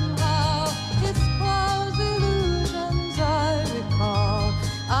somehow it's clouds' illusions I recall.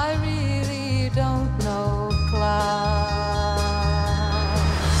 I really don't know clouds.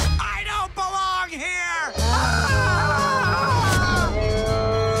 I don't belong here!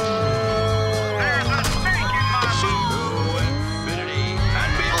 There's a snake in my boot. Infinity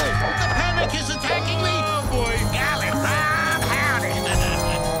and beyond. The panic is attacking me. Oh boy. Gallop, howdy.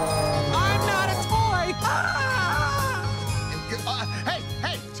 I'm not a toy!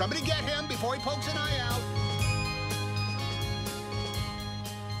 Hey, somebody get him before he pokes an eye out.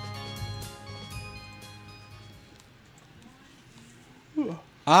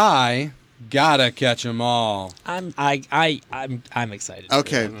 I gotta catch 'em all. I'm excited.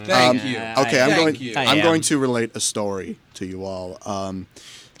 Okay. Thank you. Okay, I'm going to relate a story to you all.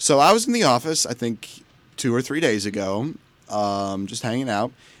 So I was in the office, I think 2 or 3 days ago, just hanging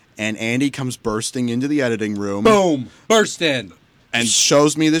out, and Andy comes bursting into the editing room. Boom! Burst in. And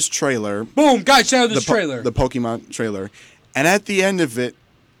shows me this trailer. Boom! Guys, show this trailer. The Pokemon trailer. And at the end of it,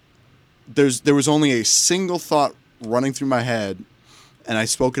 there was only a single thought running through my head, and I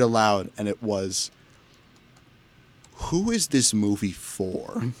spoke it aloud, and it was, who is this movie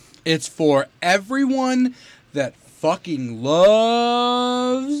for? It's for everyone that fucking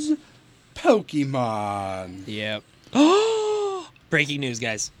loves Pokemon. Yep. Breaking news,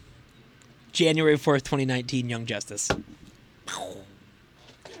 guys. January 4th, 2019, Young Justice.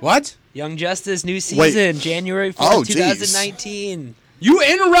 What? Young Justice, new season, January 4th, 2019. You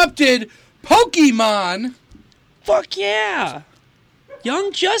interrupted Pokemon. Fuck yeah.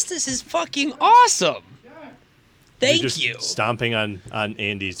 Young Justice is fucking awesome. Thank You're just you. Stomping on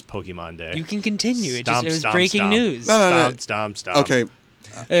Andy's Pokemon Day. You can continue. It Stomp, was stomp, breaking stomp. news. No. Stomp. Okay.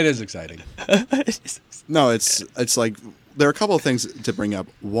 It is exciting. No, it's like there are a couple of things to bring up.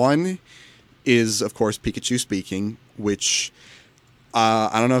 One is, of course, Pikachu speaking, which I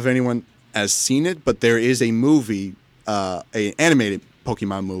don't know if anyone has seen it, but there is a movie, an animated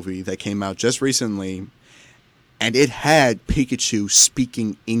Pokemon movie that came out just recently, and it had Pikachu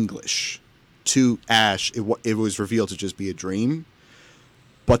speaking English to Ash. It was revealed to just be a dream,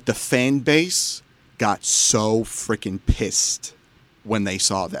 but the fan base got so freaking pissed when they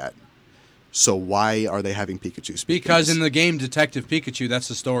saw that. So why are they having Pikachu speak? Because in the game Detective Pikachu, that's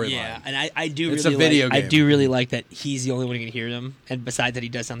the storyline. Yeah, and I do It's really a video like, game. I do really like that he's the only one who can hear them, and besides that, he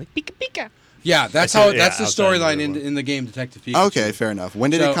does sound like Pika Pika. Yeah, that's That's the storyline in the game Detective Pikachu. Okay, fair enough. When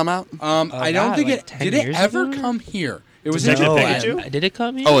did it come out? I don't think like 10 did it years ever ago? come here. It was Detective in Pikachu? Did it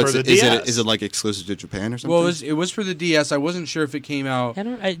come here? Oh, For the is DS. it like exclusive to Japan or something? Well, it was for the DS. I wasn't sure if it came out I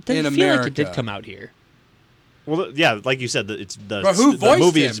in feel America. like it did come out here. Well, yeah, like you said, it's the But who the voiced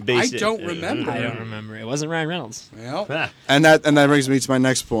movie him? is based. I don't remember. I don't remember. It wasn't Ryan Reynolds. Well, And that brings me to my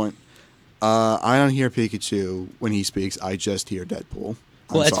next point. I don't hear Pikachu when he speaks. I just hear Deadpool.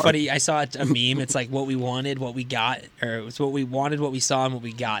 Well, I'm it's sorry. funny. I saw a meme. It's like what we wanted, what we got, or it's what we wanted, what we saw, and what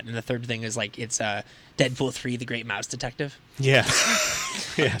we got. And the third thing is like it's Deadpool 3: The Great Mouse Detective. Yeah.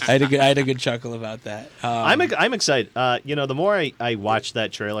 I had a good chuckle about that. I'm excited. The more I watch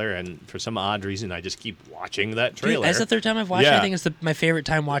that trailer, and for some odd reason, I just keep watching that trailer. Dude, that's the third time I've watched it. Yeah. I think it's my favorite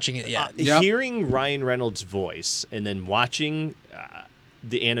time watching it yet. Hearing Ryan Reynolds' voice and then watching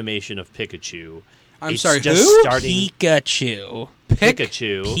the animation of Pikachu. I'm it's sorry, just who? Starting Pikachu.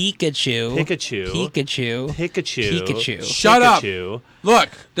 Pikachu. Pikachu. Pikachu. Pikachu. Pikachu. Pikachu. Shut up. Pikachu. Look,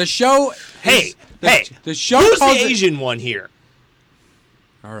 the show. Hey, the show who's the calls it- Asian one here?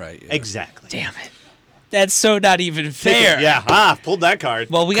 All right. Yeah. Exactly. Damn it. That's so not even fair. Yeah, pulled that card.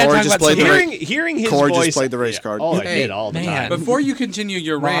 Well, we got to Corey talk just about played some the hearing his Corey voice. just played the race card. Oh, I Hey, did all the man. time. Before you continue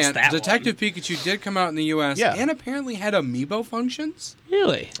your Lost rant, that Detective Pikachu did come out in the U.S. Yeah. and apparently had amiibo functions.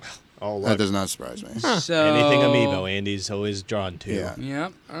 Really? Oh, That look. does not surprise me. So Anything amiibo, Andy's always drawn to. Yeah.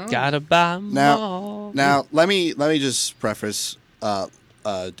 Yep. Oh. Gotta buy 'em all. Now let me just preface, do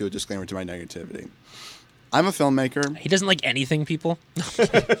a disclaimer to my negativity. I'm a filmmaker. He doesn't like anything, people.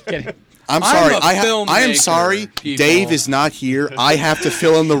 Kidding. I'm sorry. a I am filmmaker, sorry. people. Dave is not here. I have to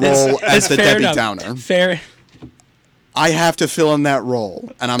fill in the role as the fair Debbie enough. Downer. Fair. I have to fill in that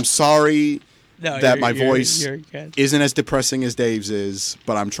role, and I'm sorry No, that you're- my you're- voice you're good. isn't as depressing as Dave's is,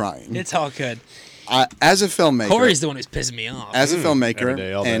 but I'm trying. It's all good. As a filmmaker, Corey's the one who's pissing me off. as a filmmaker, Every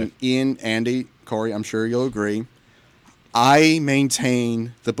day, all day. and Ian, Andy, Corey, I'm sure you'll agree, I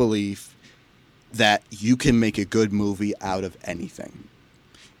maintain the belief that you can make a good movie out of anything.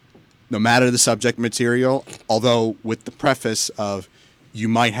 No matter the subject material, although with the preface of you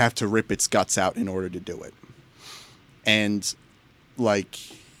might have to rip its guts out in order to do it. And, like,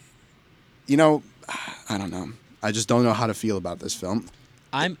 I don't know. I just don't know how to feel about this film.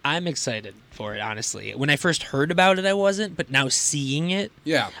 I'm excited for it, honestly. When I first heard about it, I wasn't, but now seeing it,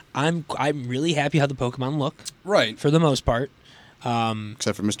 Yeah. I'm really happy how the Pokemon look Right. for the most part.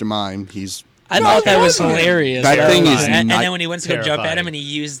 Except for Mr. Mime, I thought that was yeah. hilarious. That thing is and night- then when he went to go jump at terrifying. him and he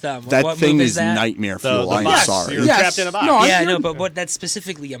used them. that what thing move is that? nightmare The fuel. I'm box. sorry. You're trapped in a box. No, I Yeah, hear- no, but that's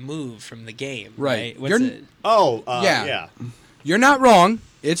specifically a move from the game, Right. right? What's You're- it? Oh, Yeah. yeah. You're not wrong.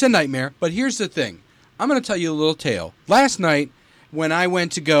 It's a nightmare. But here's the thing. I'm going to tell you a little tale. Last night, when I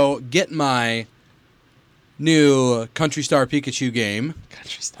went to go get my new Country Star Pikachu game,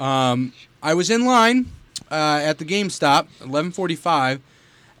 I was in line at the GameStop, 11:45,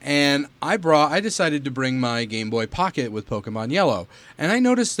 And I decided to bring my Game Boy Pocket with Pokemon Yellow. And I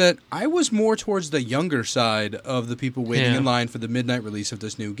noticed that I was more towards the younger side of the people waiting in line for the midnight release of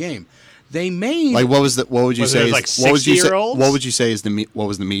this new game. They made Like what would you say? like What would you say? 60-year-olds? What would you say is what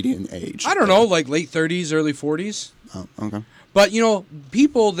was the median age? I don't know, like late 30s, early 40s. Oh, okay. But, you know,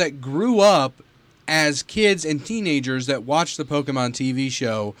 people that grew up as kids and teenagers that watched the Pokemon TV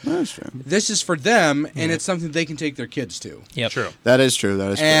show, That's true. this is for them, and it's something they can take their kids to. Yep. True. That is true.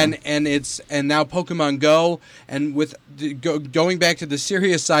 That is true. And now Pokemon Go, and with going back to the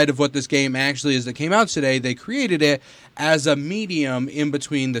serious side of what this game actually is that came out today, they created it as a medium in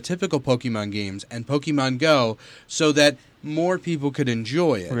between the typical Pokemon games and Pokemon Go, so that more people could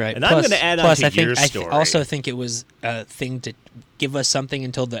enjoy it. Right. And I'm going to add on to your story. I also think it was a thing to give us something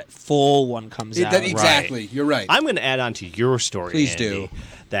until the full one comes out. Exactly. You're right. I'm going to add on to your story, Please Andy, do.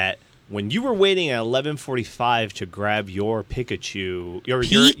 that when you were waiting at 11:45 to grab your Pikachu, your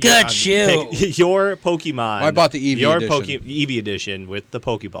Pokemon. I bought the Eevee edition. Eevee edition with the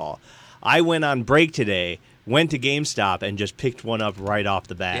Pokeball. I went on break today, went to GameStop, and just picked one up right off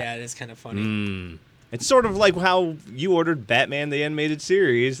the bat. Yeah, it is kind of funny. It's sort of like how you ordered Batman the Animated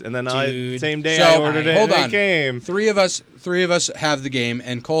Series, and then same day So, I ordered it. hold and on. it came. Three of us have the game,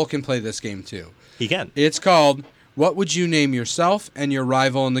 and Cole can play this game too. He can. It's called "What Would You Name Yourself and Your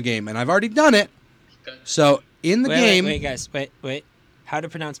Rival in the Game?" And I've already done it. So in the game, Wait, guys. Wait. How to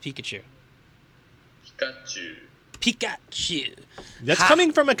pronounce Pikachu? Pikachu. That's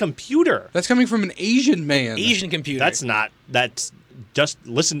coming from a computer. That's coming from an Asian man. Asian computer. That's just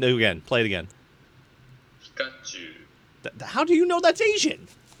listen to it again. Play it again. How do you know that's Asian?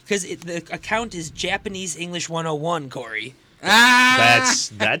 Because the account is Japanese English 101, Corey.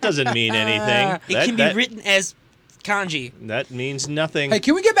 That doesn't mean anything. It can be written as kanji. That means nothing. Hey,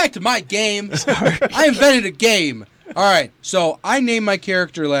 can we get back to my game? I invented a game. All right, so I named my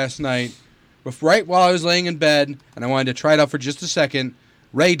character last night, right while I was laying in bed, and I wanted to try it out for just a second.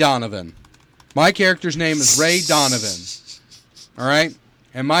 Ray Donovan. My character's name is Ray Donovan. All right,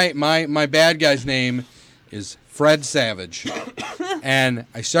 and my bad guy's name is Fred Savage. And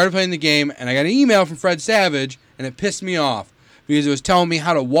I started playing the game, and I got an email from Fred Savage, and it pissed me off because it was telling me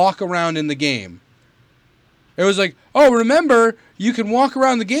how to walk around in the game. It was like, oh, remember, you can walk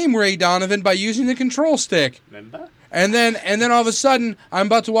around the game, Ray Donovan, by using the control stick. Remember? And then all of a sudden, I'm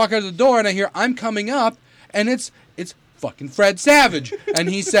about to walk out of the door, and I hear, I'm coming up, and it's fucking Fred Savage. And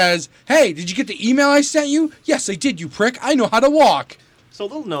he says, hey, did you get the email I sent you? Yes, I did, you prick. I know how to walk. So a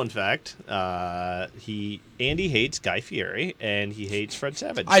little known fact, Andy hates Guy Fieri, and he hates Fred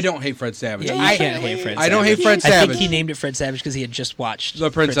Savage. I don't hate Fred Savage. Yeah, you can't hate Fred Savage. I don't hate Fred Savage. I think he named it Fred Savage because he had just watched The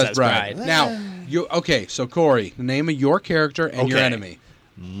Princess Bride. Now, so Corey, the name of your character and your enemy.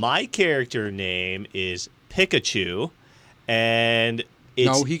 My character name is Pikachu, and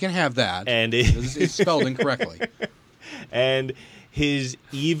no, he can have that. And it's spelled incorrectly. And his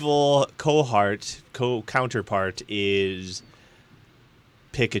evil counterpart is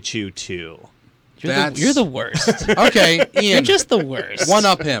Pikachu 2. You're the worst. Okay, Ian. You're just the worst. One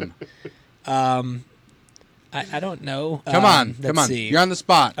up him. I don't know. Come on. See. You're on the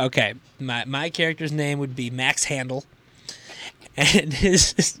spot. Okay. My character's name would be Max Handel. And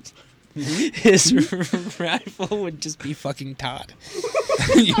his rival would just be fucking Todd.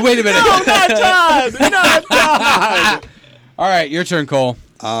 Wait a minute. No, not Todd! Not Todd! All right, your turn, Cole.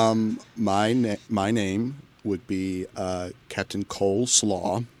 My name would be Captain Cole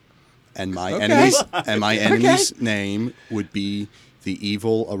Slaw, and my enemy's name would be the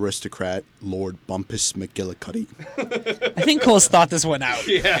evil aristocrat Lord Bumpus McGillicuddy. I think Cole's thought this one out.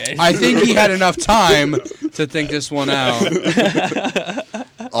 Yeah. I think he had enough time to think this one out.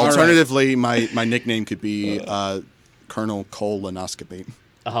 Alternatively, my nickname could be Colonel Colonoscopy.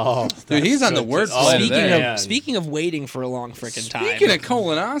 Oh, dude, he's on the wordplay. Speaking of waiting for a long frickin' time. Speaking of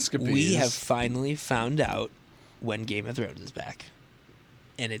colonoscopies, we have finally found out when Game of Thrones is back,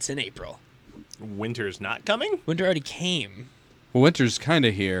 and it's in April. Winter's not coming? Winter already came. Well, winter's kind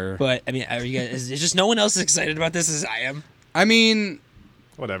of here. But I mean, are you guys? Is just no one else as excited about this as I am? I mean,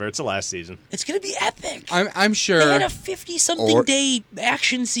 whatever. It's the last season. It's gonna be epic. I'm sure. They had a 50-something day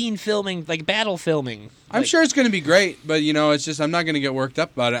action scene filming, like battle filming. I'm sure it's going to be great, but it's just I'm not going to get worked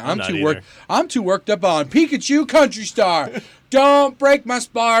up about it. I'm too worked up on Pikachu Country Star. Don't break my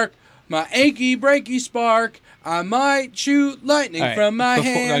spark, my achy breaky spark. I might shoot lightning from my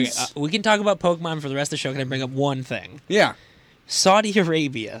hands. Okay, we can talk about Pokemon for the rest of the show. Can I bring up one thing? Yeah. Saudi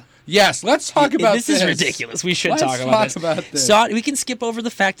Arabia. Yes, let's talk about this. This is ridiculous. We should talk about this. We can skip over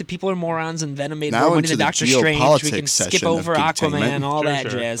the fact that people are morons and Venom made more money than Doctor Strange. We can skip over Aquaman and all that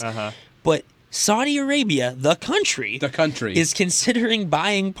jazz. But Saudi Arabia, the country, is considering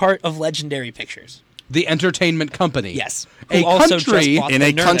buying part of Legendary Pictures. The entertainment company. Yes. A Who also country just bought In the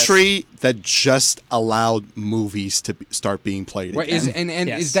a Nerdist. country that just allowed movies to start being played Right, again.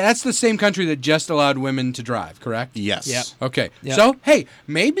 is that's the same country that just allowed women to drive, correct? Yes. Yep. Okay. Yep. So, hey,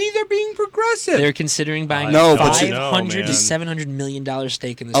 maybe they're being progressive. They're considering buying No, but you- $500 to man. $700 million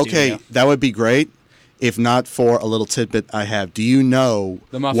stake in the Okay, studio. that would be great. If not for a little tidbit I have, do you know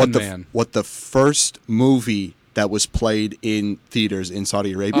The Muffin Man. what the first movie that was played in theaters in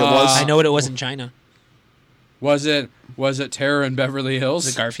Saudi Arabia was? I know what it was in China. Was it Terror in Beverly Hills?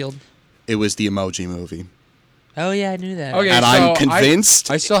 Was it Garfield? It was the Emoji Movie. Oh, yeah, I knew that. Okay, And so I'm convinced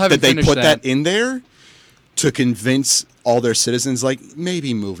I still haven't that they finished put that in there to convince all their citizens, like,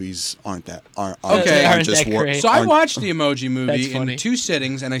 maybe movies aren't Okay. Aren't just that work. great. So I watched the Emoji Movie That's funny. in 2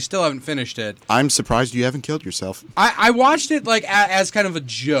 sittings, and I still haven't finished it. I'm surprised you haven't killed yourself. I watched it like as kind of a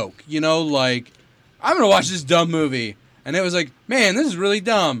joke, like I'm gonna watch this dumb movie, and it was like, man, this is really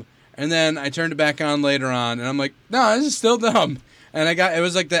dumb. And then I turned it back on later on, and I'm like, no, this is still dumb. And it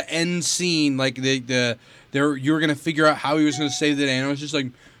was like the end scene, like you were gonna figure out how he was gonna save the day, and I was just like,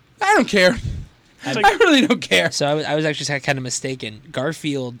 I don't care. I really don't care. So I was actually kind of mistaken.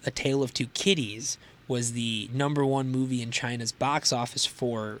 Garfield, A Tale of Two Kitties, was the #1 movie in China's box office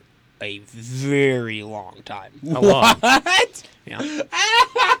for a very long time. How long? What? Yeah.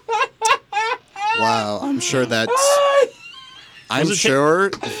 Wow, I'm sure that's. I'm Was it sure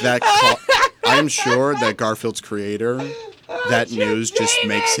that Garfield's creator, that news just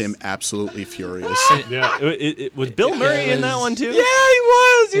makes him absolutely furious. Yeah. Was Bill Murray in that one too? Yeah, he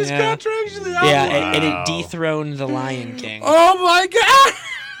was. He's Yeah. contractually Yeah, out. and it dethroned The Lion King. Oh my god!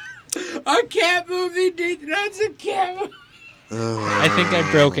 A cat movie dethrones a cat movie. I think I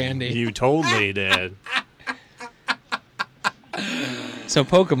broke Andy. You totally did. So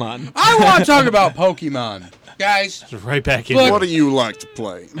Pokemon. I want to talk about Pokemon. Guys, Right back in. Look, What do you like to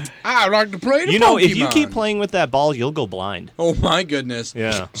play? I like to play the You know, Pokemon. if you keep playing with that ball, you'll go blind. Oh my goodness.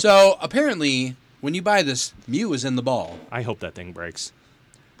 Yeah. So apparently, when you buy this, Mew is in the ball. I hope that thing breaks.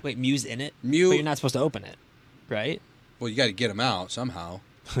 Wait, Mew's in it? Mew- But you're not supposed to open it, right? Well, you got to get him out somehow.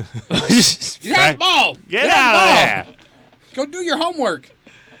 Get Get out of the ball. Get out of there. Go do your homework,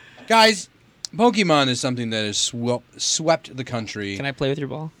 guys. Pokemon is something that has swept the country. Can I play with your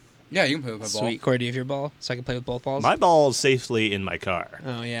ball? Yeah, you can play with my ball. Sweet. Corey, do you have your ball? So I can play with both balls? My ball's safely in my car.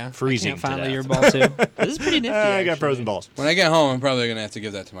 Oh, yeah. Freezing I to can't follow death. your ball, too. This is pretty nifty, I got actually. frozen balls. When I get home, I'm probably gonna have to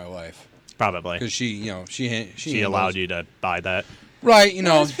give that to my wife Probably. because she Allowed you to buy that. Right,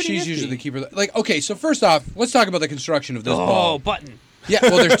 that's pretty she's usually nifty. the keeper. Like, okay, so first off, let's talk about the construction of this ball. Oh, button. Yeah,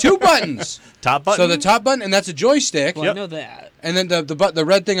 well, there's 2 buttons. Top button. So the top button, and that's a joystick, Well, I know that. and then the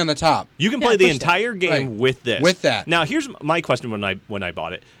red thing on the top. You can Yeah, play the push that. entire game Right. with this. With that. Now, here's my question when I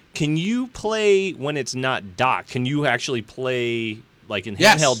bought it. Can you play when it's not docked? Can you actually play like in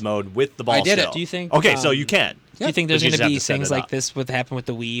Yes. handheld mode with the ball I did it. still? Do you think, Okay, so you can. Do you think there's But you going just to have be to set things it like up. this with happen with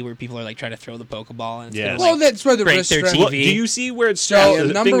the Wii where people are like trying to throw the Pokeball and it's Yeah. gonna, Well, like, that's where the break wrist their strap. TV. Look, do you see where it's So, strapped?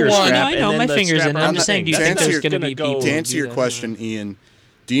 the number finger one- strap, No, I know, and my then the finger's strap in there. around I'm the just saying, thing? do you That's think how there's it's going to be go. people To who answer do your that? question, Ian,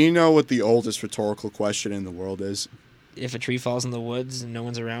 do you know what the oldest rhetorical question in the world is? If a tree falls in the woods and no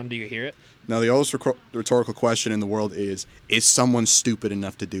one's around, do you hear it? No, the oldest rhetorical question in the world is someone stupid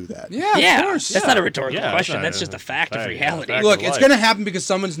enough to do that? Yeah, of course. That's not a rhetorical Yeah, question. not That's just a fact of reality. fact Look, of it's life. going to happen because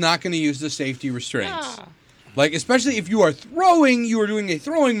someone's not going to use the safety restraints. Like, especially if you are throwing, you are doing a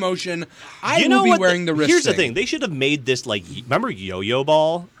throwing motion, I You will know be what? wearing the wrist Here's the thing. thing: they should have made this like. Remember Yo-Yo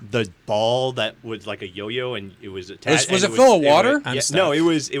Ball? The ball that was like a yo-yo and it was attached. Was and it full of it water? was- I'm yeah, stuck. no, it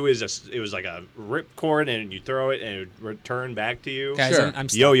was like a rip cord and you throw it and it would return back to you. Guys, Sure. I'm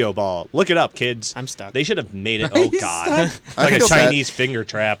stuck. Yo-Yo Ball. Look it up, kids. I'm stuck. They should have made it. Oh He's God, stuck. I like a feel bad. Chinese finger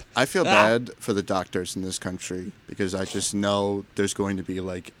trap. I feel bad for the doctors in this country because I just know there's going to be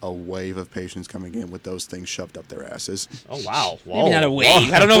like a wave of patients coming in with those things shoved up their asses. Oh wow, Maybe not a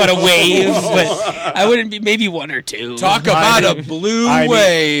wave. I don't know about a wave, but I wouldn't be. Maybe 1 or 2. Talk about a blue I mean,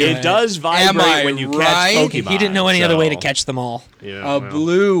 wave. it does Am I vibrate when you right? catch Pokemon. He didn't know any other way to so- catch them all. Yeah, A well,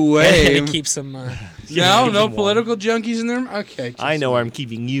 blue And wave. it keeps them. No keeps them warm. political junkies in there? Okay. I know I'm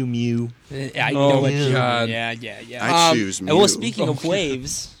keeping you, Mew. I Oh, know what you God. Yeah. I choose Mew. Well, speaking of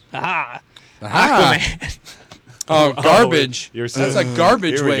waves, Aha. Aquaman. Oh, garbage. you're That's so- a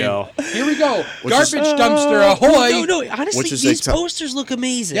garbage Here we wave. go. Here we go. Which is- Garbage dumpster ahoy. No, honestly, Which is these a to- posters look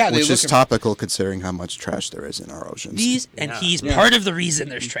amazing. Yeah, they Which look is topical considering how much trash there is in our oceans. These, and he's Yeah. part of the reason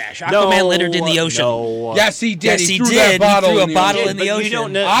there's trash. Aquaman No, littered in the ocean. No. Yes, he did. Yes, he threw did. that He bottle threw a in the bottle ocean. in the But you ocean.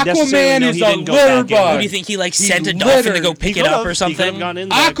 don't necessarily Aquaman know is he a didn't go litter back in. bug. What do you think he like He sent a dolphin to go littered. pick He it up could've- or he could've something? gone in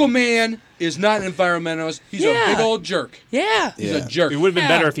there. Aquaman is not an environmentalist. He's a Yeah. big old jerk. Yeah. He's a jerk. It would have been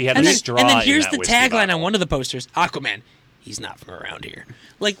better if he had and a then, straw. And then in here's that the whiskey tagline bottle. on one of the posters: Aquaman. He's not from around here.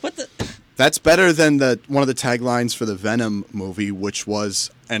 Like what the? That's better than one of the taglines for the Venom movie, which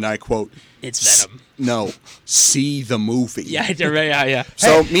was, and I quote, It's Venom. No, see the movie. Yeah.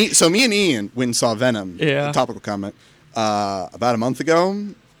 So me and Ian went and saw Venom. Yeah. A topical comment. About a month ago,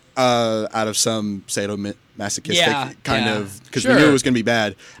 out of some sadomasochistic kind of, because we knew it was going to be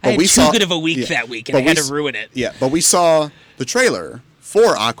bad. But I had we too saw good of a week that week, and I had to ruin it. Yeah, but we saw the trailer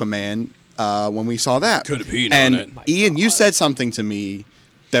for Aquaman when we saw that. Could have peed and on it. Ian, you said something to me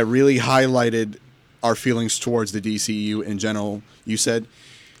that really highlighted our feelings towards the DCU in general. You said,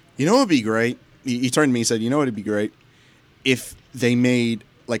 you know what would be great? He turned to me and said, you know what would be great? If they made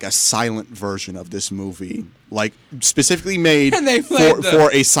like a silent version of this movie, like specifically made And they played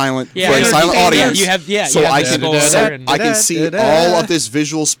for a silent Yeah, audience. you have so I the can score so and- I can see all of this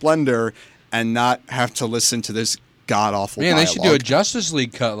visual splendor and not have to listen to this god awful. Man, they should do a dialogue. Justice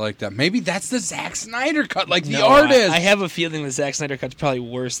League cut like that. Maybe that's the Zack Snyder cut, like the No, artist. I have a feeling the Zack Snyder cut's probably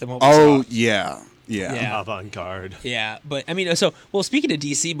worse than what we Oh saw. yeah. Yeah. Avant-garde. Yeah, but I mean, speaking of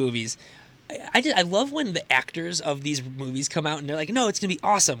DC movies, I love when the actors of these movies come out and they're like, no, it's gonna be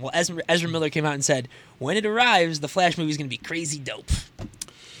awesome. Well, Ezra Miller came out and said, when it arrives, the Flash movie's gonna be crazy dope.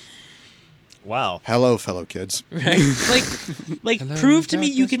 Wow. Hello, fellow kids. Right? like prove to me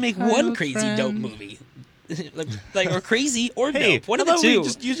you can make one crazy dope movie. like or crazy or Hey, dope. One of how the about we two.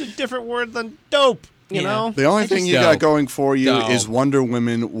 just use a different word than dope? You Yeah. know. The only thing you got going for you Dope. is Wonder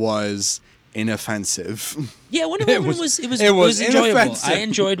Woman was inoffensive. Yeah, Wonder It Woman was- was it was enjoyable. inoffensive. I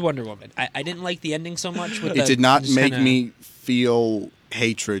enjoyed Wonder Woman. I didn't like the ending so much. With It did not just make kinda- me feel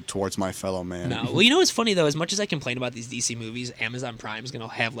hatred towards my fellow man. No. Well, you know what's funny though? As much as I complain about these DC movies, Amazon Prime is gonna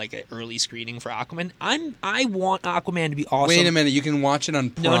have like an early screening for Aquaman. I want Aquaman to be awesome. Wait a minute, you can watch it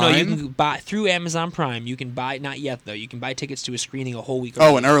on Prime? No, you can buy through Amazon Prime. You can buy not yet though. You can buy tickets to a screening a whole week. Oh,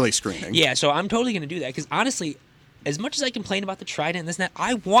 early. an early screening. Yeah, so I'm totally gonna do that because honestly, as much as I complain about the Trident and this and that,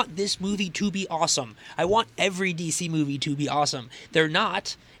 I want this movie to be awesome. I want every DC movie to be awesome. They're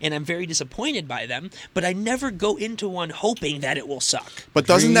not, and I'm very disappointed by them. But I never go into one hoping that it will suck. But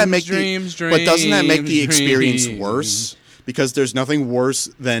doesn't that make Dreams, the but doesn't that make the dreams, experience dreams. worse? Because there's nothing worse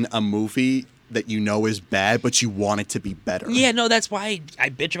than a movie that you know is bad, but you want it to be better. Yeah, no, that's why I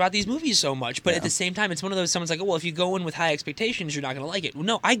bitch about these movies so much. But at the same time, it's one of those, someone's like, oh, well, if you go in with high expectations, you're not going to like it. Well,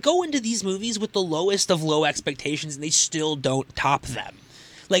 no, I go into these movies with the lowest of low expectations, and they still don't top them.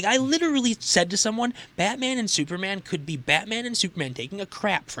 Like, I literally said to someone, Batman and Superman could be Batman and Superman taking a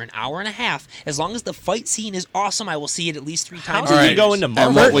crap for an hour and a half. As long as the fight scene is awesome, I will see it at least 3 times. How All did right. you go into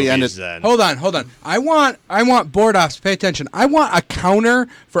Marvel what we movies ended- then? Hold on. I want board offs. Pay attention. I want a counter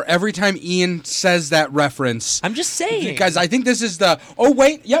for every time Ian says that reference. I'm just saying. Because I think this is the. Oh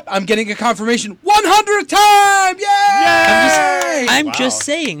wait, yep. I'm getting a confirmation. 100th time. Yay! I'm just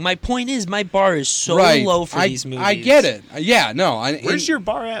saying. My point is, my bar is so right. low for I, these movies. I get it. Yeah. No. Where's your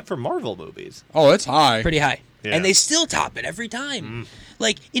bar at for Marvel movies? Oh, it's high. Pretty high. Yeah. And they still top it every time.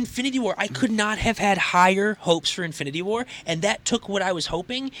 Like Infinity War, I could not have had higher hopes for Infinity War, and that took what I was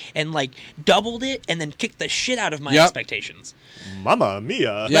hoping and like doubled it, and then kicked the shit out of my Yep. expectations. Mamma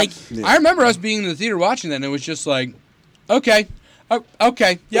mia. Yep. I remember us being in the theater watching that, and it was just like, okay.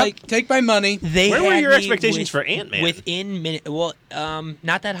 Okay. Yep. Like, take my money. Where were had your me expectations for Ant-Man? Within minutes. Well,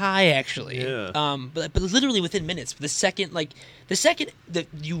 not that high actually. Yeah. But literally within minutes. The second that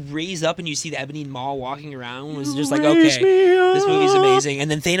you raise up and you see the Ebony Maw walking around was just like, okay, this movie's amazing.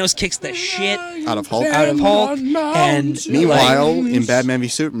 And then Thanos kicks the shit Out of Hulk. and Meanwhile, in Batman v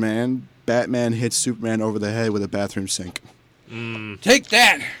Superman, Batman hits Superman over the head with a bathroom sink. Take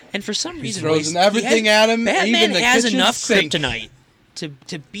that. And for some reason, throws everything at him, Batman even the has kitchen enough sink. kryptonite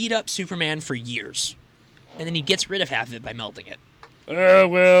to beat up Superman for years, and then he gets rid of half of it by melting it.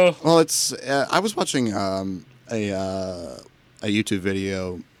 Well, it's. I was watching a YouTube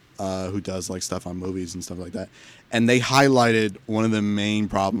video who does like stuff on movies and stuff like that, and they highlighted one of the main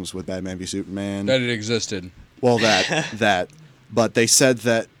problems with Batman v Superman. That it existed. Well, but they said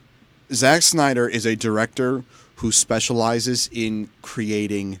that Zack Snyder is a director who specializes in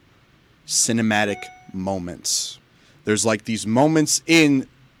creating cinematic moments. There's like these moments in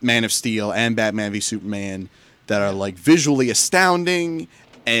Man of Steel and Batman v Superman that are like visually astounding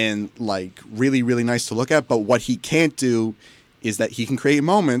and like really, really nice to look at. But what he can't do is that he can create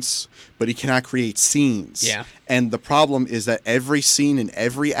moments, but he cannot create scenes. Yeah. And the problem is that every scene and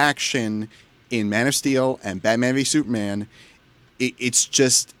every action in Man of Steel and Batman v Superman, it's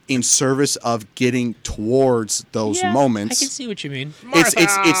just in service of getting towards those moments. I can see what you mean.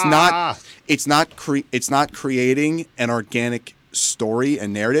 It's not creating an organic story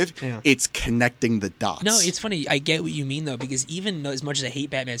and narrative. Yeah. It's connecting the dots. No, it's funny. I get what you mean though, because even though, as much as I hate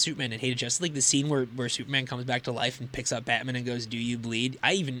Batman, Superman, and hated Justice League, the scene where Superman comes back to life and picks up Batman and goes, "Do you bleed?"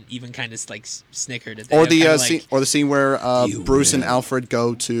 I even kind of like snickered at that. Or the scene, or the scene where Bruce and Alfred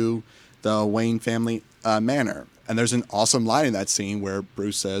go to the Wayne family manor, and there's an awesome line in that scene where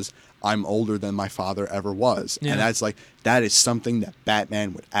Bruce says, "I'm older than my father ever was," Yeah. and that's like that is something that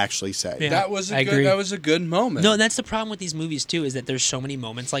Batman would actually say. Yeah. That was I a good. agree. That was a good moment. No, that's the problem with these movies too, is that there's so many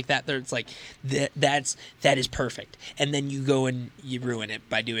moments like that. It's like that is perfect, and then you go and you ruin it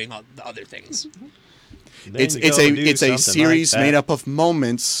by doing all the other things. It's a series made up of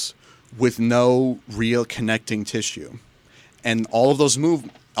moments with no real connecting tissue, and all of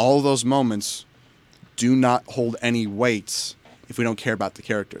those moments do not hold any weight if we don't care about the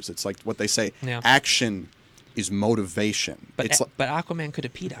characters. It's like what they say: action is motivation. But It's but Aquaman could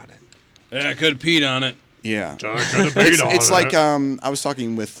have peed on it. Yeah, I could have peed on it. Yeah, it's it's like I was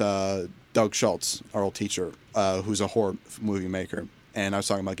talking with Doug Schultz, our old teacher, who's a horror movie maker, and I was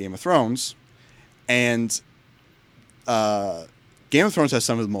talking about Game of Thrones, and Game of Thrones has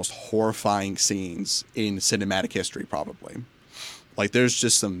some of the most horrifying scenes in cinematic history, probably. Like, there's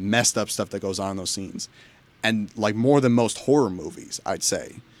just some messed up stuff that goes on in those scenes, and like more than most horror movies, I'd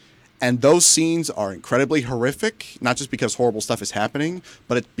say. And those scenes are incredibly horrific, not just because horrible stuff is happening,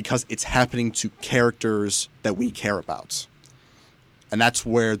 but because it's happening to characters that we care about. And that's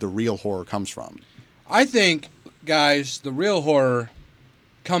where the real horror comes from. I think, guys, the real horror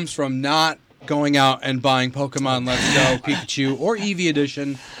comes from not going out and buying Pokemon Let's Go, Pikachu, or Eevee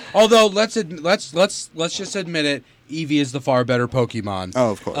Edition. Although let's just admit it, Eevee is the far better Pokemon.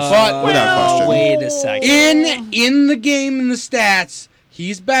 Oh, of course. But without question. Wait a second. In the game, in the stats,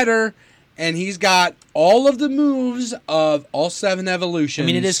 he's better, and he's got all of the moves of all 7 evolutions. I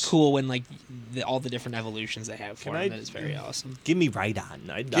mean, it is cool when like all the different evolutions they have for him. That is very awesome. Give me Rhydon.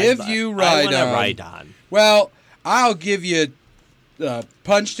 I Rhydon. want a Rhydon. Well, I'll give you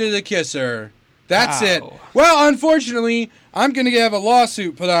Punch to the Kisser. That's it. Wow. Well, unfortunately, I'm going to have a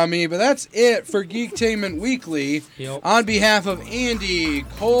lawsuit put on me, but that's it for Geektainment Weekly. Yep. On behalf of Andy,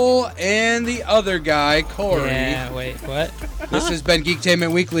 Cole, and the other guy, Corey. Yeah, wait, what? This has been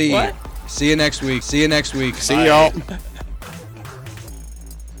Geektainment Weekly. What? See you next week. See y'all.